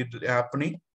 ఈ యాప్ ని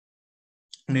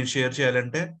నేను షేర్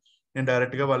చేయాలంటే నేను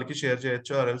డైరెక్ట్ గా వాళ్ళకి షేర్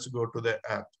చేయొచ్చు. Or else go to the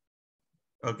app.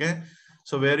 Okay,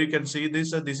 so where you can see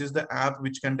this is the app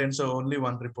which contains only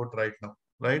 1 report right now,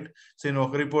 right. So నేను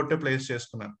ఒక రిపోర్టే ప్లేస్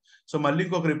చేసుకున్నాను. సో మళ్ళీ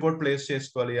ఇంకొక రిపోర్ట్ ప్లేస్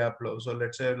చేసుకోవాలి యాప్ లో. So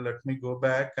let me go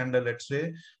back and let's say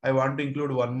I want to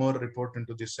include 1 more report in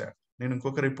to this app. నేను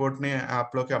ఇంకొక report ని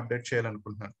యాప్ లోకి అప్డేట్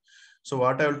చేయాలనుకుంటున్నాను. So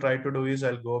what I will try to do is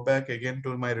I will go back again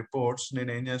to my reports.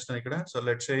 నేను ఏం చేస్తాను ఇక్కడ, so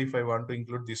let's say if I want to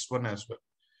include this one as well.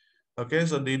 Okay,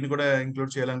 so దీన్ని కూడా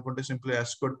include చేయాలనుకుంటే simply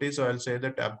yes కొట్టి, so I will say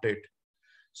that update.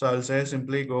 So I'll say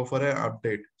simply go for a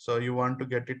update. So you want to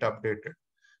get it updated.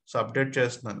 So update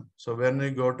చేస్తున్నాను. So when we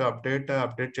go to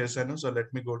update చేశాను. So let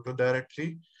me go to directly.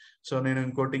 So నేను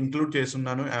ఇంకోటి include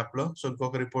చేస్తున్నాను app లో. So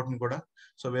ఇంకొక report ని కూడా,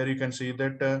 so where you can see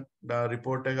that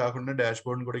report కాకుండా డాష్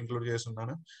బోర్డ్ కూడా ఇంక్లూడ్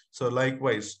చేస్తున్నాను. So like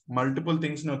wise multiple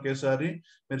things ని ఒకేసారి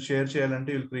మీరు షేర్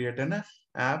చేయాలంటే you create an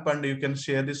app and you can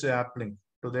share this app link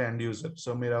to the end user. So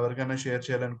మీరు ఎవరికైనా share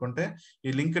చేయాలనుకుంటే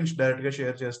ఈ లింక్ ని డైరెక్ట్ గా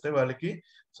షేర్ చేస్తే వాళ్ళకి,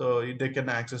 so they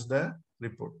can access the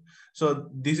report. So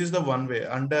this is the one way,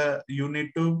 and you need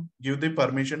to give the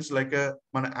permissions like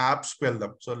మన apps కి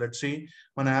వెళ్దాం. So let's see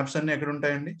మన apps అన్ని ఎక్కడ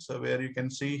ఉంటాయండి. So where you can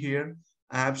see here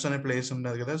apps అనే place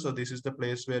ఉన్నది కదా. So this is the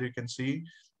place where you can see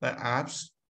the apps.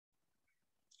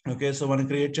 Okay, so మనం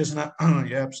క్రియేట్ చేసిన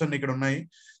యాప్స్ అన్ని ఇక్కడ ఉన్నాయి.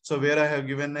 So where I have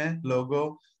given a logo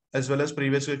as well as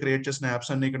previously create చేసిన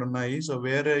apps అన్ని ఇక్కడ ఉన్నాయి. So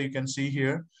where you can see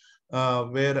here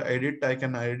where edit, I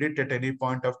can edit at any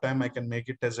point of time. I can make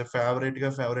it as a favorite గా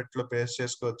favorite లో paste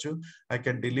చేసుకోవచ్చు. I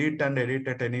can delete and edit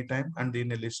at any time, and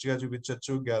దీన్ని list గా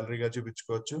చూపించవచ్చు, gallery గా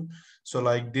చూపించుకోవచ్చు. So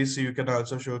like this you can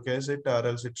also showcase it, or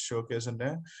else it showcase అంటే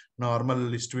normal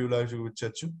list view లాగా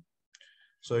చూపించవచ్చు.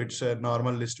 So it's a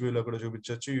normal list view లో కూడా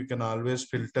చూపించవచ్చు. You can always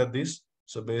filter this.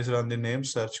 So based on the name,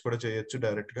 search కూడా చేయొచ్చు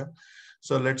direct గా.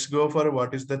 So let's go for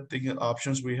what is the thing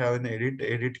options we have in edit.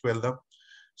 Edit కి వెళ్దాం.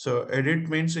 So edit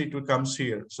means it comes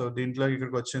here. So దీంట్లో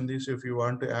ఇక్కడికి వచ్చింది. So if you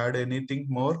want to add anything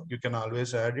more, you can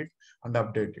always add it and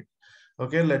update it.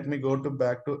 Okay, let me go to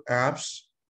back to apps.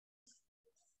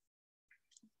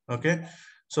 Okay,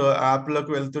 so app look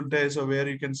వెళ్తుంటే, so where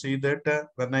you can see that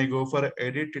when I go for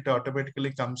edit, it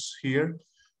automatically comes here.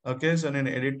 Okay, so నేను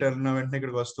edit అన్న వెంటనే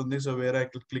ఇక్కడికి వస్తుంది. So where I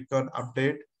click on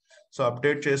update. So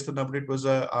update చేస్తున్నప్పుడు it was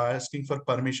asking for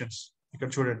permissions. ఇక్కడ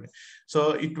చూడండి. So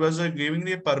it was giving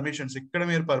the permissions. ఇక్కడ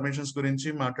మీరు పర్మిషన్స్ గురించి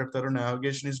మాట్లాడతారు.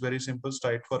 Navigation is very simple,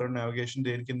 straight forward navigation.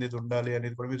 దేని కింద ఇది ఉండాలి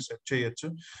అనేది కూడా మీరు సెట్ చేయొచ్చు.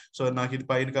 సో నాకు ఇది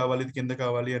పైన కావాలి, ఇది కింద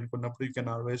కావాలి అనుకున్నప్పుడు you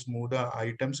can always move the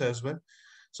items as well.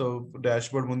 So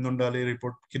dash board ముందు ఉండాలి,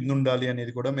 రిపోర్ట్ కింద ఉండాలి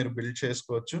అనేది కూడా మీరు బిల్డ్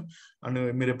చేసుకోవచ్చు. అండ్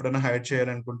మీరు ఎప్పుడైనా హైడ్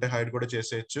చేయాలనుకుంటే హైడ్ కూడా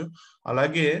చేసేయచ్చు.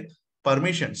 అలాగే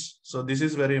permissions. So this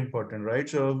is very important, right?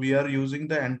 So we are using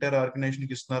the entire organisation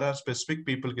కి ఇస్తున్నారా, స్పెసిఫిక్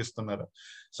పీపుల్ కి ఇస్తున్నారా?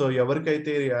 సో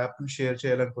ఎవరికైతే ఈ యాప్ షేర్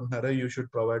చేయాలనుకుంటున్నారో you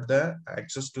should provide the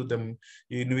access to them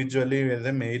individually.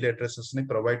 Mail addresses ని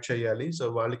ప్రొవైడ్ చేయాలి.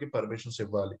 సో వాళ్ళకి పర్మిషన్స్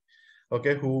ఇవ్వాలి.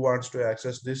 Okay, who wants to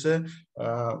access this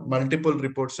multiple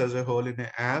reports as a whole in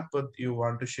an app, but you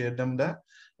want to share them the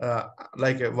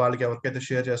like వాళ్ళకి ఎవరికైతే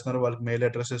share చేస్తున్నారో వాళ్ళకి mail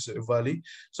addresses ఇవ్వాలి.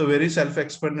 So very self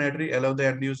explanatory. allow the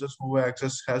end users who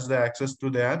has the access to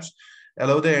the apps,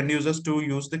 allow the end users to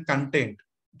use the content.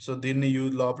 So దీన్ని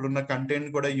లోపల ఉన్న content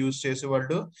కూడా use చేసి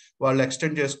వాళ్ళు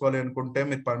ఎక్స్టెండ్ చేసుకోవాలి అనుకుంటే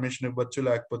మీరు పర్మిషన్ ఇవ్వచ్చు,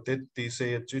 లేకపోతే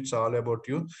తీసేయచ్చు. It's all about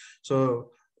you. So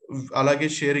అలాగే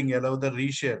షేరింగ్, allow the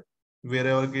reshare. వేరే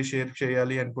వాళ్ళకి షేర్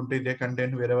చేయాలి అనుకుంటే ఇదే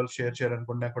కంటెంట్ వేరే వాళ్ళకి షేర్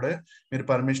చేయాలనుకున్నా కూడా మీరు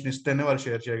పర్మిషన్ ఇస్తేనే వాళ్ళు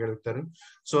షేర్ చేయగలుగుతారు.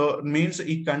 సో మీన్స్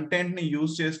ఈ కంటెంట్ ని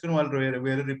యూజ్ చేసుకుని వాళ్ళు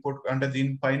వేరే రిపోర్ట్ అంటే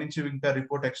దీనిపై నుంచి ఇంకా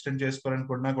రిపోర్ట్ ఎక్స్టెండ్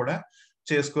చేసుకోవాలనుకున్నా కూడా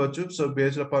చేసుకోవచ్చు. So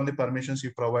based upon the permissions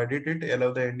you provided it,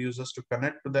 allow the end users to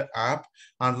connect to the app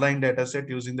online data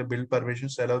set using the build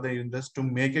permissions, allow the users to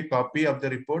make a copy of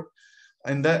the report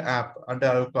in the app. అంటే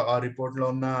ఆ report లో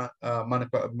ఉన్న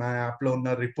మా app లో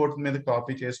ఉన్న report మీద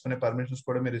copy చేసుకునే permissions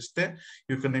కూడా మీరు ఇస్తే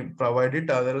you can provide it.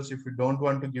 Otherwise if you don't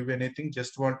want to give anything,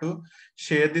 just want to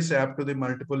share this app to the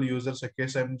multiple users,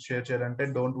 ఒకేసారి షేర్ చేయాలంటే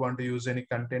don't want to use any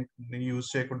content use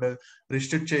చేయకుండా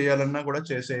restrict చేయాలన్నా కూడా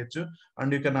చేసేయచ్చు.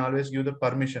 And you can always give the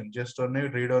permission, just only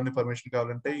read only permission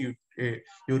కావాలంటే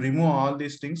you remove all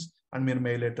these things and మీరు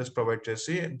mail address provide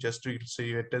చేసి just see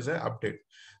it as a update.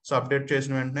 So update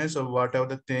చేసిన వెంటనే so what ever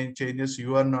the changes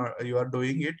you are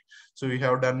doing it, so you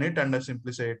have done it and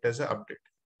simply say it as a update.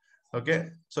 Okay,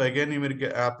 so again మీరు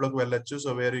app లోకి వెళ్ళొచ్చు. So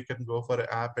where you can go for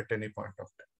app at any point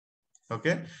of time.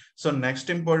 Okay, so next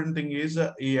important thing is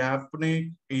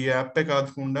ఈ app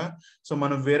కాకుండా so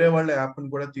మనం వేరే వాళ్ళ app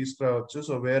ని కూడా తీసుకురావచ్చు.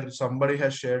 So where somebody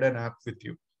has shared an app with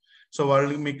you. So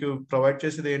వాళ్ళు మీకు ప్రొవైడ్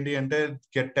చేసేది ఏంటి అంటే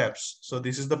get apps. So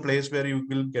this is the place where you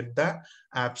will get the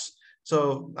apps. So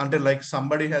అంటే like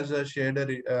somebody has shared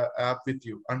app with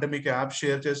you, అంటే మీకు app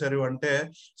share చేశారు అంటే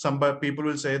పీపుల్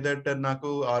విల్ సే దట్ నాకు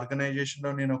ఆర్గనైజేషన్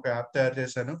లో నేను ఒక యాప్ తయారు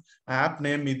చేశాను, యాప్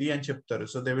నేమ్ ఇది అని చెప్తారు.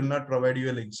 So they will not provide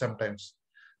you link some times.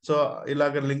 So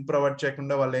ఇలాగ లింక్ ప్రొవైడ్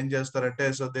చేయకుండా వాళ్ళు ఏం చేస్తారంటే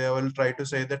so they will try to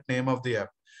say that name of the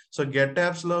app. So get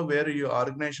apps లో వేరే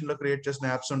ఆర్గనైజేషన్ లో క్రియేట్ చేసిన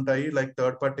యాప్స్ ఉంటాయి, లైక్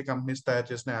థర్డ్ పార్టీ కంపెనీస్ తయారు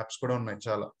చేసిన యాప్స్ కూడా ఉన్నాయి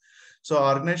చాలా. సో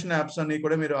ఆర్గనైజేషన్ యాప్స్ అన్ని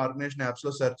కూడా మీరు ఆర్గనైజేషన్ యాప్స్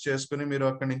లో సెర్చ్ చేసుకుని మీరు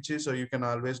అక్కడ నుంచి so you can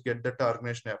always get that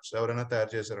organisation apps ఎవరైనా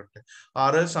తయారు చేశారంటే.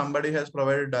 Or else somebody has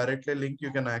provided directly link, you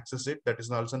can access it, that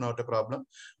is also not a problem.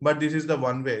 But this is the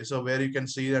one way so where you can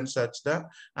see and search the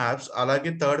apps.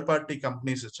 అలాగే third party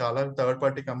companies, చాలా third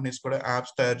party companies కూడా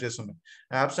apps తయారు చేస్తున్నాయి.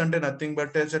 Apps అంటే nothing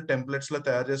but templates లో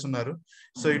తయారు చేస్తున్నారు.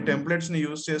 So ఈ టెంప్లెట్స్ ని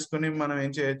యూజ్ చేసుకుని మనం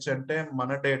ఏం చేయొచ్చు అంటే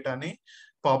మన డేటాని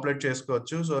పాపులేట్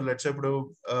చేసుకోవచ్చు. సో లెట్స్ ఇప్పుడు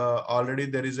already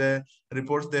there is a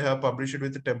reports they have published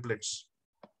with templates,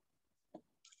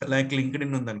 like linked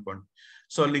in ఉంది అనుకోండి.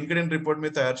 సో లింక్డ్ ఇన్ రిపోర్ట్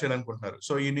మీరు తయారు చేయాలనుకుంటున్నారు.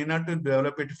 So you need not to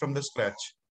develop it from the scratch.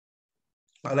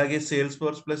 అలాగే sales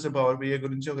force plus power BI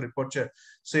గురించి ఒక report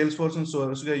sales force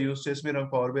source గా use చేసి మీరు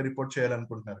పవర్ బిఐ రిపోర్ట్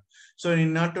చేయాలనుకుంటున్నారు. So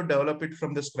in not to develop it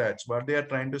from the scratch, what they are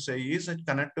train to say is it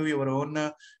connect to your own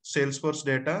sales force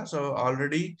data. So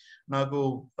already నాకు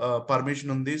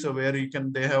permission ఉంది. So where you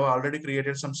can they have already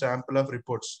created some sample of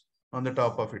reports on the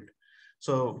top of it.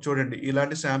 So చూడండి,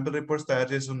 ఇలాంటి sample reports తయారు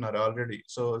చేసి ఉన్నారు already.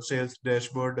 So sales dash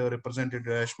board,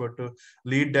 representative dash board,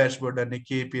 lead dash board అని,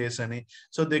 KPS అని.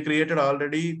 So they created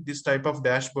already this type of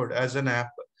dashboard as an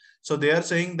app. So they are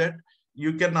saying that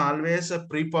you can always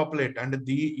pre-populate and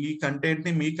ఈ content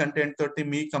ని మీ content తోటి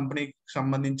మీ కంపెనీకి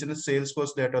సంబంధించిన sales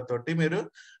force data తోటి మీరు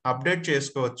update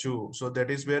చేసుకోవచ్చు. So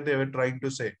that is where they were trying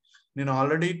to say. నేను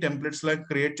already templates లాగా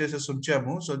క్రియేట్ చేసేసి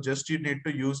ఉంచాము. So just you need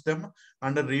to use them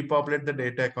and రీపాపులేట్ the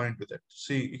data according to that.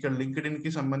 C ఇక్కడ లింక్డ్ ఇన్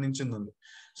కి సంబంధించింది ఉంది.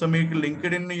 సో మీకు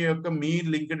లింక్డ్ ఇన్ యొక్క మీ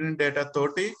లింక్డ్ ఇన్ డేటా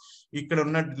తోటి ఇక్కడ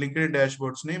ఉన్న లింక్డ్ ఇన్ డాష్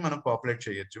బోర్డ్స్ ని మనం పాపులేట్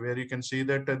చేయొచ్చు. Where you can see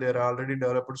that there already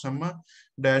developed some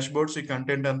dash boards. ఈ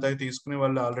కంటెంట్ అంతా తీసుకుని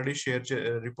వాళ్ళు ఆల్రెడీ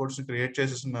రిపోర్ట్స్ క్రియేట్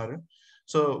చేసేస్తున్నారు.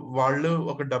 సో వాళ్ళు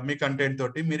ఒక డమ్మీ కంటెంట్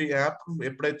తోటి మీరు యాప్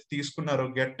ఎప్పుడైతే తీసుకున్నారో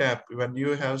get app, when you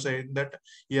have said that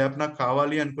ఈ యాప్ నాకు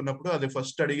కావాలి అనుకున్నప్పుడు అది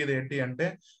ఫస్ట్ అడిగేది ఏంటి అంటే,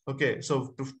 okay so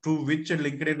to which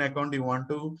linked in account you want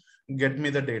to get me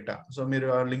the data. So మీరు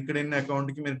ఆ లింక్డ్ ఇన్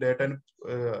అకౌంట్ కి మీరు డేటాని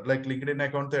లైక్ లింక్డ్ ఇన్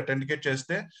అకౌంట్ తో అథెంటికేట్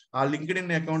చేస్తే ఆ లింక్డ్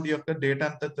ఇన్ అకౌంట్ యొక్క డేటా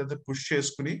అంతా పుష్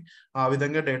చేసుకుని ఆ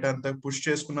విధంగా డేటా అంతా పుష్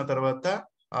చేసుకున్న తర్వాత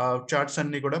ఆ చార్ట్స్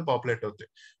అన్ని కూడా పాపులేట్ అవుతాయి.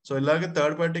 సో ఇలాగే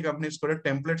థర్డ్ పార్టీ కంపెనీస్ కూడా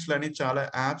టెంప్లెట్స్ లని చాలా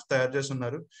యాప్స్ తయారు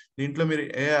చేస్తున్నారు. దీంట్లో మీరు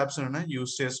ఏ యాప్స్ అయినా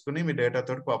యూస్ చేసుకుని మీ డేటా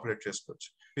తోటి పాపులేట్ చేసుకోవచ్చు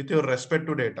with your respect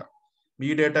to data. Me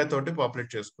data తోటి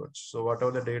పాపులేట్ చేసుకోవచ్చు. So what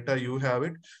ever the data you have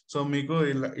it. So మీకు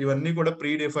ఇవన్నీ కూడా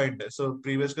ప్రీ డిఫైన్డ్. సో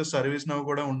ప్రీవియస్ గా సర్వీస్ నౌ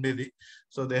కూడా ఉండేది.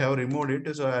 So they have removed it.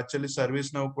 So actually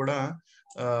service now కూడా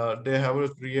they have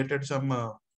created some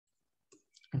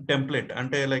template.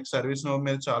 అంటే లైక్ సర్వీస్ నౌ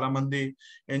మీద చాలా మంది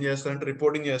ఏం చేస్తారంటే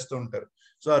రిపోర్టింగ్ చేస్తూ ఉంటారు.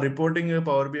 సో ఆ రిపోర్టింగ్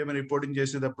పవర్ బిఐ రిపోర్టింగ్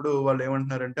చేసేటప్పుడు వాళ్ళు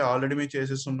ఏమంటున్నారంటే ఆల్రెడీ మేము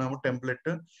చేసేస్తున్నాము టెంప్లెట్.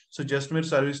 సో జస్ట్ మీరు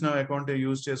సర్వీస్ నౌ అకౌంట్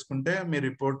యూజ్ చేసుకుంటే మీ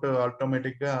రిపోర్ట్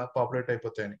ఆటోమేటిక్ గా populate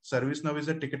అయిపోతాయని. Service now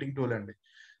is a ticketing tool అండి.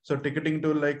 సో టికెటింగ్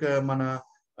టూల్ లైక్ మన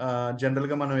జనరల్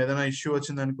గా మనం ఏదైనా ఇష్యూ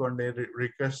వచ్చింది అనుకోండి,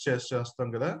 రిక్వెస్ట్ చేస్తాం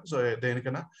కదా. సో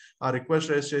దేనికైనా ఆ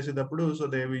రిక్వెస్ట్ రేస్ చేసేటప్పుడు so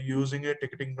they using a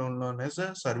ticketing tool known as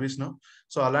service now.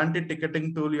 So అలాంటి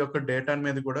టికెటింగ్ టూల్ యొక్క డేటా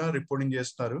మీద కూడా రిపోర్టింగ్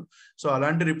చేస్తారు. సో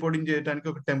అలాంటి రిపోర్టింగ్ చేయడానికి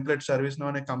ఒక టెంప్లెట్ సర్వీస్ నౌ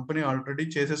అనే కంపెనీ ఆల్రెడీ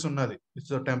చేసేసి ఉన్నది.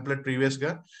 సో టెంప్లెట్ ప్రీవియస్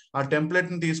గా ఆ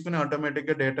టెంప్లెట్ ని తీసుకుని ఆటోమేటిక్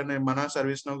గా డేటాని మన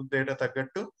సర్వీస్ నౌ డేటా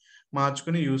తగ్గట్టు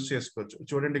మార్చుకుని యూజ్ చేసుకోవచ్చు.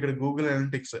 చూడండి ఇక్కడ గూగుల్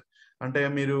అనలిటిక్స్ అంటే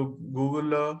మీరు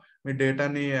గూగుల్లో మీ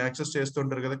డేటాని యాక్సెస్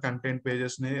చేస్తుంటారు కదా, కంటెంట్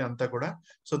పేజెస్ ని అంతా కూడా.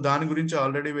 సో దాని గురించి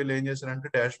ఆల్రెడీ వీళ్ళు ఏం చేశారంటే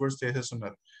డాష్ బోర్డ్స్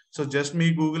చేసేస్తున్నారు. సో జస్ట్ మీ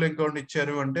గూగుల్ అకౌంట్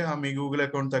ఇచ్చారు అంటే ఆ మీ గూగుల్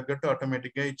అకౌంట్ తగ్గట్టు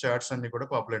ఆటోమేటిక్ గా ఈ చార్ట్స్ అన్ని కూడా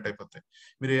పాపులేట్ అయిపోతాయి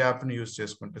మీరు ఈ యాప్ ని యూజ్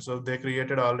చేసుకుంటే. సో దే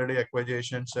క్రియేటెడ్ ఆల్రెడీ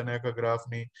ఎక్వైజేషన్స్ అనే ఒక గ్రాఫ్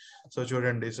ని. సో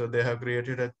చూడండి, so they have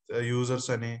created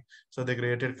users అని, సో దే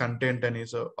క్రియేటెడ్ కంటెంట్ అని.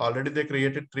 So already they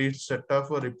created 3 set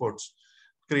of reports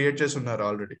create చేసి ఉన్నారు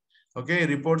ఆల్రెడీ. ఓకే, ఈ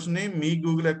రిపోర్ట్స్ ని మీ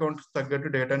గూగుల్ అకౌంట్ తగ్గట్టు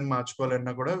డేటాని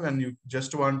మార్చుకోవాలన్నా కూడా when you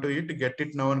just want to get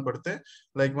it now అని కొడితే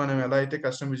లైక్ మనం ఎలా అయితే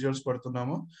కస్టమ్ విజువల్స్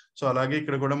కొడుతున్నామో సో అలాగే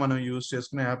ఇక్కడ కూడా మనం యూజ్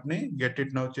చేసుకునే యాప్ ని గెట్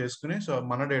ఇట్ నౌ చేసుకుని సో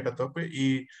మన డేటాతో ఈ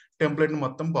టెంప్లెట్ ని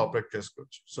మొత్తం పాపులేట్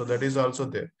చేసుకోవచ్చు. So that is also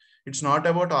there. It's not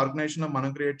about organisation మనం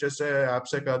క్రియేట్ చేసే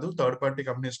యాప్సే కాదు, థర్డ్ పార్టీ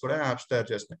కంపెనీస్ కూడా యాప్స్ తయారు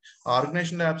చేస్తాయి.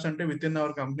 ఆర్గనైజేషన్ యాప్స్ అంటే విత్ ఇన్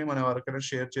అవర్ కంపెనీ మనం ఎవరికైనా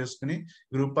షేర్ చేసుకుని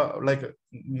group like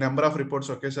number of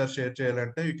reports ఒకేసారి షేర్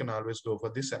చేయాలంటే you can always go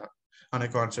for this app అనే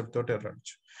కాన్సెప్ట్ తోటి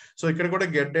వెళ్ళచ్చు. సో ఇక్కడ కూడా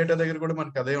గెట్ డేటా దగ్గర కూడా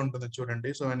మనకి అదే ఉంటుంది చూడండి.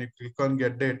 So and click on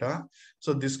get data. So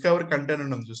discover content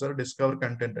అని ఉంది చూసారు, డిస్కవర్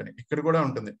కంటెంట్ అని ఇక్కడ కూడా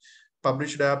ఉంటుంది.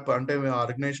 పబ్లిష్డ్ యాప్ అంటే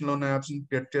ఆర్గనైజేషన్ లో ఉన్న యాప్స్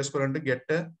గెట్ చేసుకోవాలంటే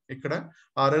గెట్ ఇక్కడ,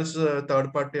 ఆర్ఎల్స్ థర్డ్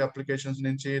పార్టీ అప్లికేషన్స్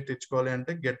నుంచి తెచ్చుకోవాలి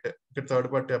అంటే గెట్ ఇక్కడ థర్డ్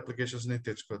పార్టీ అప్లికేషన్స్ నుంచి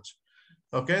తెచ్చుకోవచ్చు.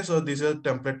 Okay, so these are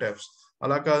template apps.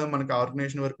 అలా కాదు మనకి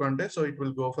ఆర్గనైజేషన్ వరకు అంటే so it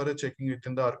will go for checking with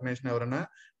in the organisation ఎవరైనా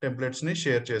టెంప్లెట్స్ ని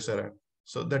షేర్ చేశారా.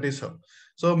 So that is how.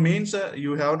 So means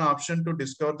you have an option to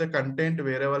discover the content.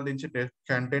 వేరే వాళ్ళ నుంచి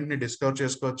కంటెంట్ ని డిస్కవర్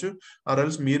చేసుకోవచ్చు, ఆర్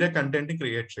ఎల్స్ మీరే కంటెంట్ ని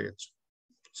క్రియేట్ చేయొచ్చు.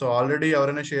 సో ఆల్రెడీ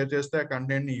ఎవరైనా షేర్ చేస్తే ఆ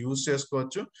కంటెంట్ ని యూజ్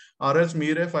చేసుకోవచ్చు, ఆర్ ఎల్స్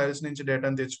మీరే ఫైల్స్ నుంచి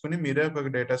డేటాను తెచ్చుకుని మీరే ఒక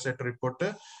డేటా సెట్ రిపోర్ట్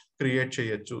క్రియేట్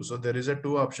చేయొచ్చు. So there is a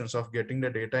 2 options of getting the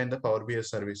data in the power BI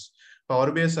service.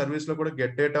 Power BI service లో కూడా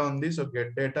గెట్ డేటా ఉంది. So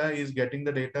get data is getting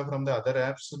the data from the other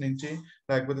apps నుంచి,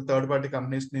 లేకపోతే third party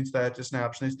companies నుంచి తయారు చేసిన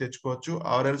apps నుంచి తెచ్చుకోవచ్చు,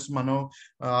 ఆర్ ఎల్స్ మనం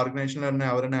ఆర్గనైజేషన్ లో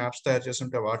ఎవరైనా యాప్స్ తయారు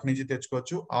చేస్తుంటే వాటి నుంచి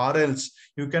తెచ్చుకోవచ్చు, or else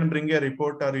you can bring A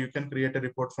report are you can create a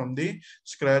report from the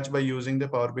scratch by using the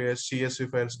power BI CSV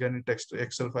files కానీ టెక్స్ట్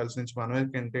ఎక్సెల్ ఫైల్స్ నుంచి మనమే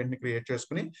కంటెంట్ ని క్రియేట్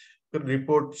చేసుకుని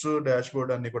రిపోర్ట్స్ డాష్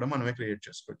బోర్డ్ అన్ని కూడా మనమే create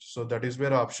చేసుకోవచ్చు. So that is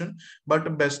where option. But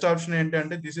best option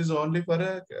ఏంటంటే this is only for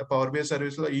power BI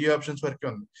service లో ఈ ఆప్షన్స్ ఆప్షన్స్ వరకే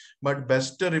ఉంది. బట్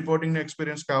బెస్ట్ రిపోర్టింగ్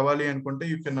ఎక్స్పీరియన్స్ కావాలి అనుకుంటే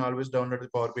you can always download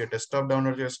power BI desktop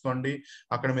download చేసుకోండి,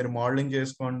 అక్కడ మీరు మోడలింగ్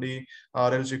చేసుకోండి,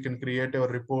 or else you can create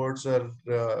your reports are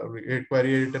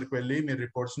query ఎడిటర్కి వెళ్ళి మీరు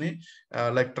రిపోర్ట్స్ ని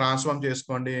లైక్ ట్రాన్స్ఫార్మ్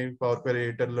చేసుకోండి, పవర్ క్వరీ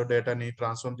ఎడిటర్ లో డేటాని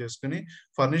ట్రాన్స్ఫార్మ్ చేసుకుని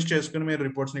ఫర్నిష్ చేసుకుని మీరు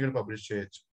రిపోర్ట్స్ ని ఇక్కడ పబ్లిష్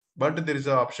చేయొచ్చు. But there is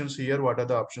options here. What are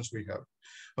the options we have?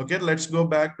 Okay, let's go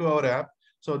back to our app.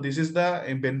 So this is the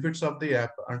benefits of the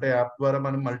app. అంటే app ద్వారా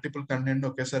మనం multiple content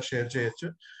ఒకేసారి share చేయొచ్చు.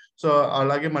 So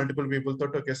అలాగే multiple people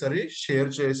తోటి ఒకేసారి share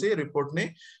చేసి report ని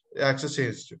యాక్సెస్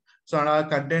చేయొచ్చు. సో ఆ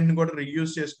కంటెంట్ ని కూడా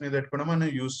రీయూజ్ చేసుకునేది కూడా మనం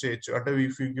యూజ్ చేయొచ్చు. అంటే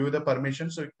if you give the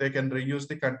permission, so they can reuse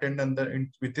the content and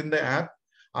with in the app.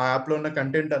 ఆ యాప్ లో ఉన్న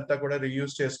కంటెంట్ అంతా కూడా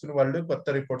రీయూజ్ చేసుకుని వాళ్ళు కొత్త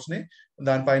రిపోర్ట్స్ ని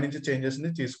దానిపై నుంచి చేంజెస్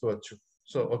ని తీసుకోవచ్చు.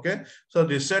 సో ఓకే, సో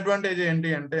డిసడ్వాంటేజ్ ఏంటి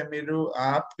అంటే మీరు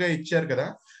యాప్ గా ఇచ్చారు కదా,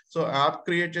 సో యాప్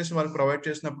క్రియేట్ చేసి వాళ్ళు ప్రొవైడ్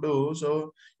చేసినప్పుడు, so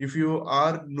if you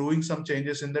are doing some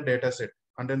changes in the data set,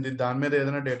 అంటే దాని మీద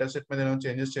ఏదైనా డేటా సెట్ మీద ఏదైనా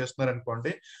చేంజెస్ చేస్తున్నారు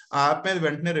అనుకోండి, ఆ యాప్ మీద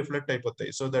వెంటనే రిఫ్లెక్ట్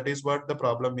అయిపోతాయి. So that is what the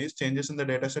problem is, changes in the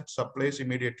data set supplies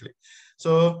immediately.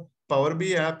 So power B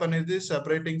app అనేది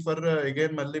సెపరేటింగ్ ఫర్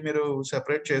అగైన్ మళ్ళీ మీరు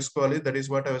సెపరేట్ చేసుకోవాలి. That is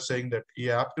what I was saying that ఈ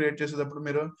app create చేసేటప్పుడు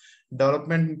మీరు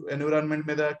development environment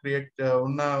మీద create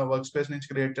ఉన్న work space నుంచి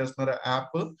క్రియేట్ చేస్తున్నారు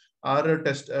app, are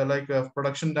test like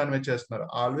production దాని మీద చేస్తున్నారు.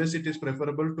 Always it is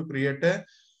preferable to create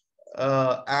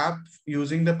app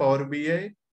using the power BI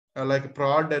like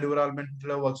proud environment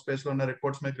లో వర్క్ స్పేస్ లో ఉన్న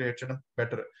రిపోర్ట్స్ మీద క్రియేట్ చేయడం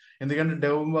బెటర్. ఎందుకంటే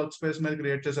డెవ్ వర్క్ స్పేస్ మీద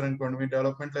క్రియేట్ చేశారనుకోండి, మీ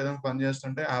డెవలప్మెంట్ లో ఏదైనా పని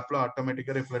చేస్తుంటే యాప్ లో ఆటోమేటిక్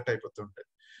గా reflect అయిపోతుంటాయి.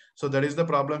 So that is the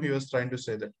problem he was trying to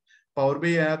say, that Power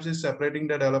BI apps is separating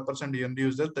the developers and end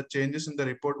users. The changes in the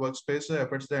report workspace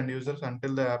affects the end users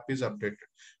until the app is updated.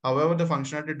 However, the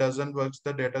functionality doesn't work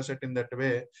the data set in that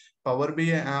way. Power BI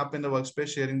app in the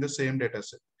workspace sharing the same data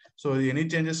set. So any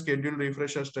changes, schedule,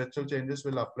 refresh or structural changes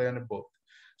will apply on both.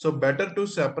 So better to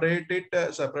separate it,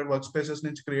 separate workspaces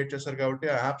నుంచి create చేస్తారు కాబట్టి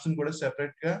ఆ apps ని కూడా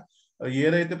separate గా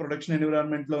ఏదైతే production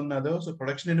environment లో ఉన్నదో, సో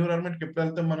ప్రొడక్షన్ ఎన్విరాన్మెంట్ కి ఎప్పుడు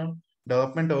వెళ్తాం మనం,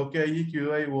 డెవలప్మెంట్ ఓకే అయ్యి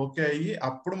క్యూఐ ఓకే అయ్యి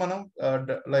అప్పుడు మనం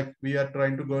like we are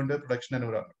trying to go in the production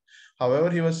environment.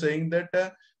 However he was saying that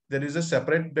there is a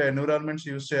separate environments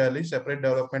use చేయాలి, separate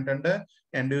development and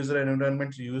end user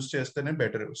environments use చేస్తేనే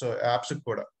better, so apps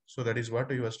కూడా. So that is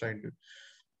what he was trying to.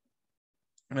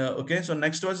 Okay, so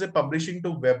next was publishing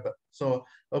to web. So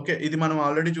okay, ఇది మనం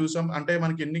already చూసాం. అంటే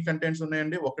మనకి ఎన్ని contents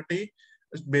ఉన్నాయండి, ఒకటి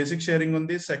బేసిక్ షేరింగ్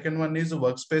ఉంది, second one is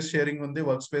work space sharing ఉంది,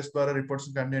 వర్క్ స్పేస్ ద్వారా రిపోర్ట్స్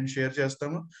కంటెంట్ షేర్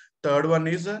చేస్తాము, third one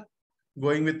is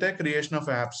going with creation of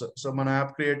apps. So మన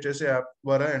యాప్ క్రియేట్ చేసి యాప్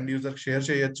ద్వారా ఎండ్ యూజర్ షేర్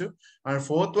చేయొచ్చు. అండ్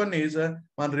ఫోర్త్ వన్ ఈజ్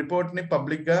మన report ని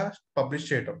public గా పబ్లిష్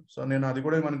చేయటం. సో నేను అది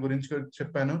కూడా మన గురించి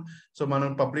చెప్పాను. సో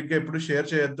మనం పబ్లిక్ గా ఎప్పుడు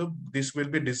షేర్ చేయొద్దు, this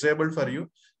will be disabled for you.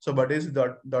 So but is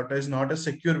that is not a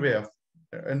secure way of,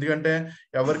 ఎందుకంటే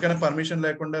ఎవరికైనా పర్మిషన్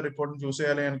లేకుండా రిపోర్ట్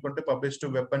చూసేయాలి అనుకుంటే పబ్లిష్ టు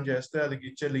వెబ్ అని చేస్తే అది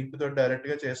ఇచ్చే లింక్ తో డైరెక్ట్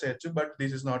గా చేసేయచ్చు. But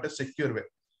this is not a secure way.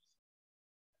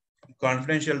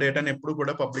 Confidential డేటాని ఎప్పుడు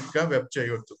కూడా పబ్లిక్ గా వెబ్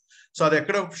చేయవద్దు. సో అది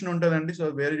ఎక్కడ ఆప్షన్ ఉంటుందండి, so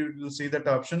where you will see that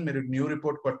option, మీరు న్యూ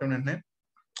రిపోర్ట్ కొట్టిన వెంటనే,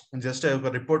 జస్ట్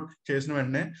ఒక రిపోర్ట్ చేసిన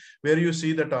వెంటనే where you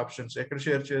see that options, ఎక్కడ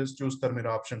షేర్ చేసి చూస్తారు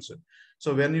మీరు options.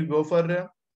 So when you go for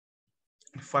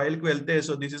file కి వెళ్తే,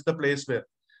 so this is the place where,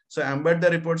 so embed the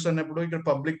reports అన్నప్పుడు ఇక్కడ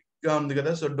పబ్లిక్ గా ఉంది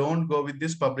కదా, so don't go with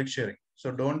this public sharing. So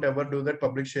don't ever do that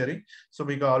public sharing. So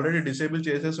మీకు already disable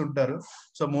చేసేసి ఉంటారు.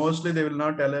 So mostly they will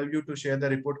not allow you to share the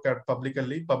report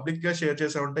publicly. Public గా share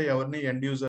చేసే ఉంటే ఎవరిని end user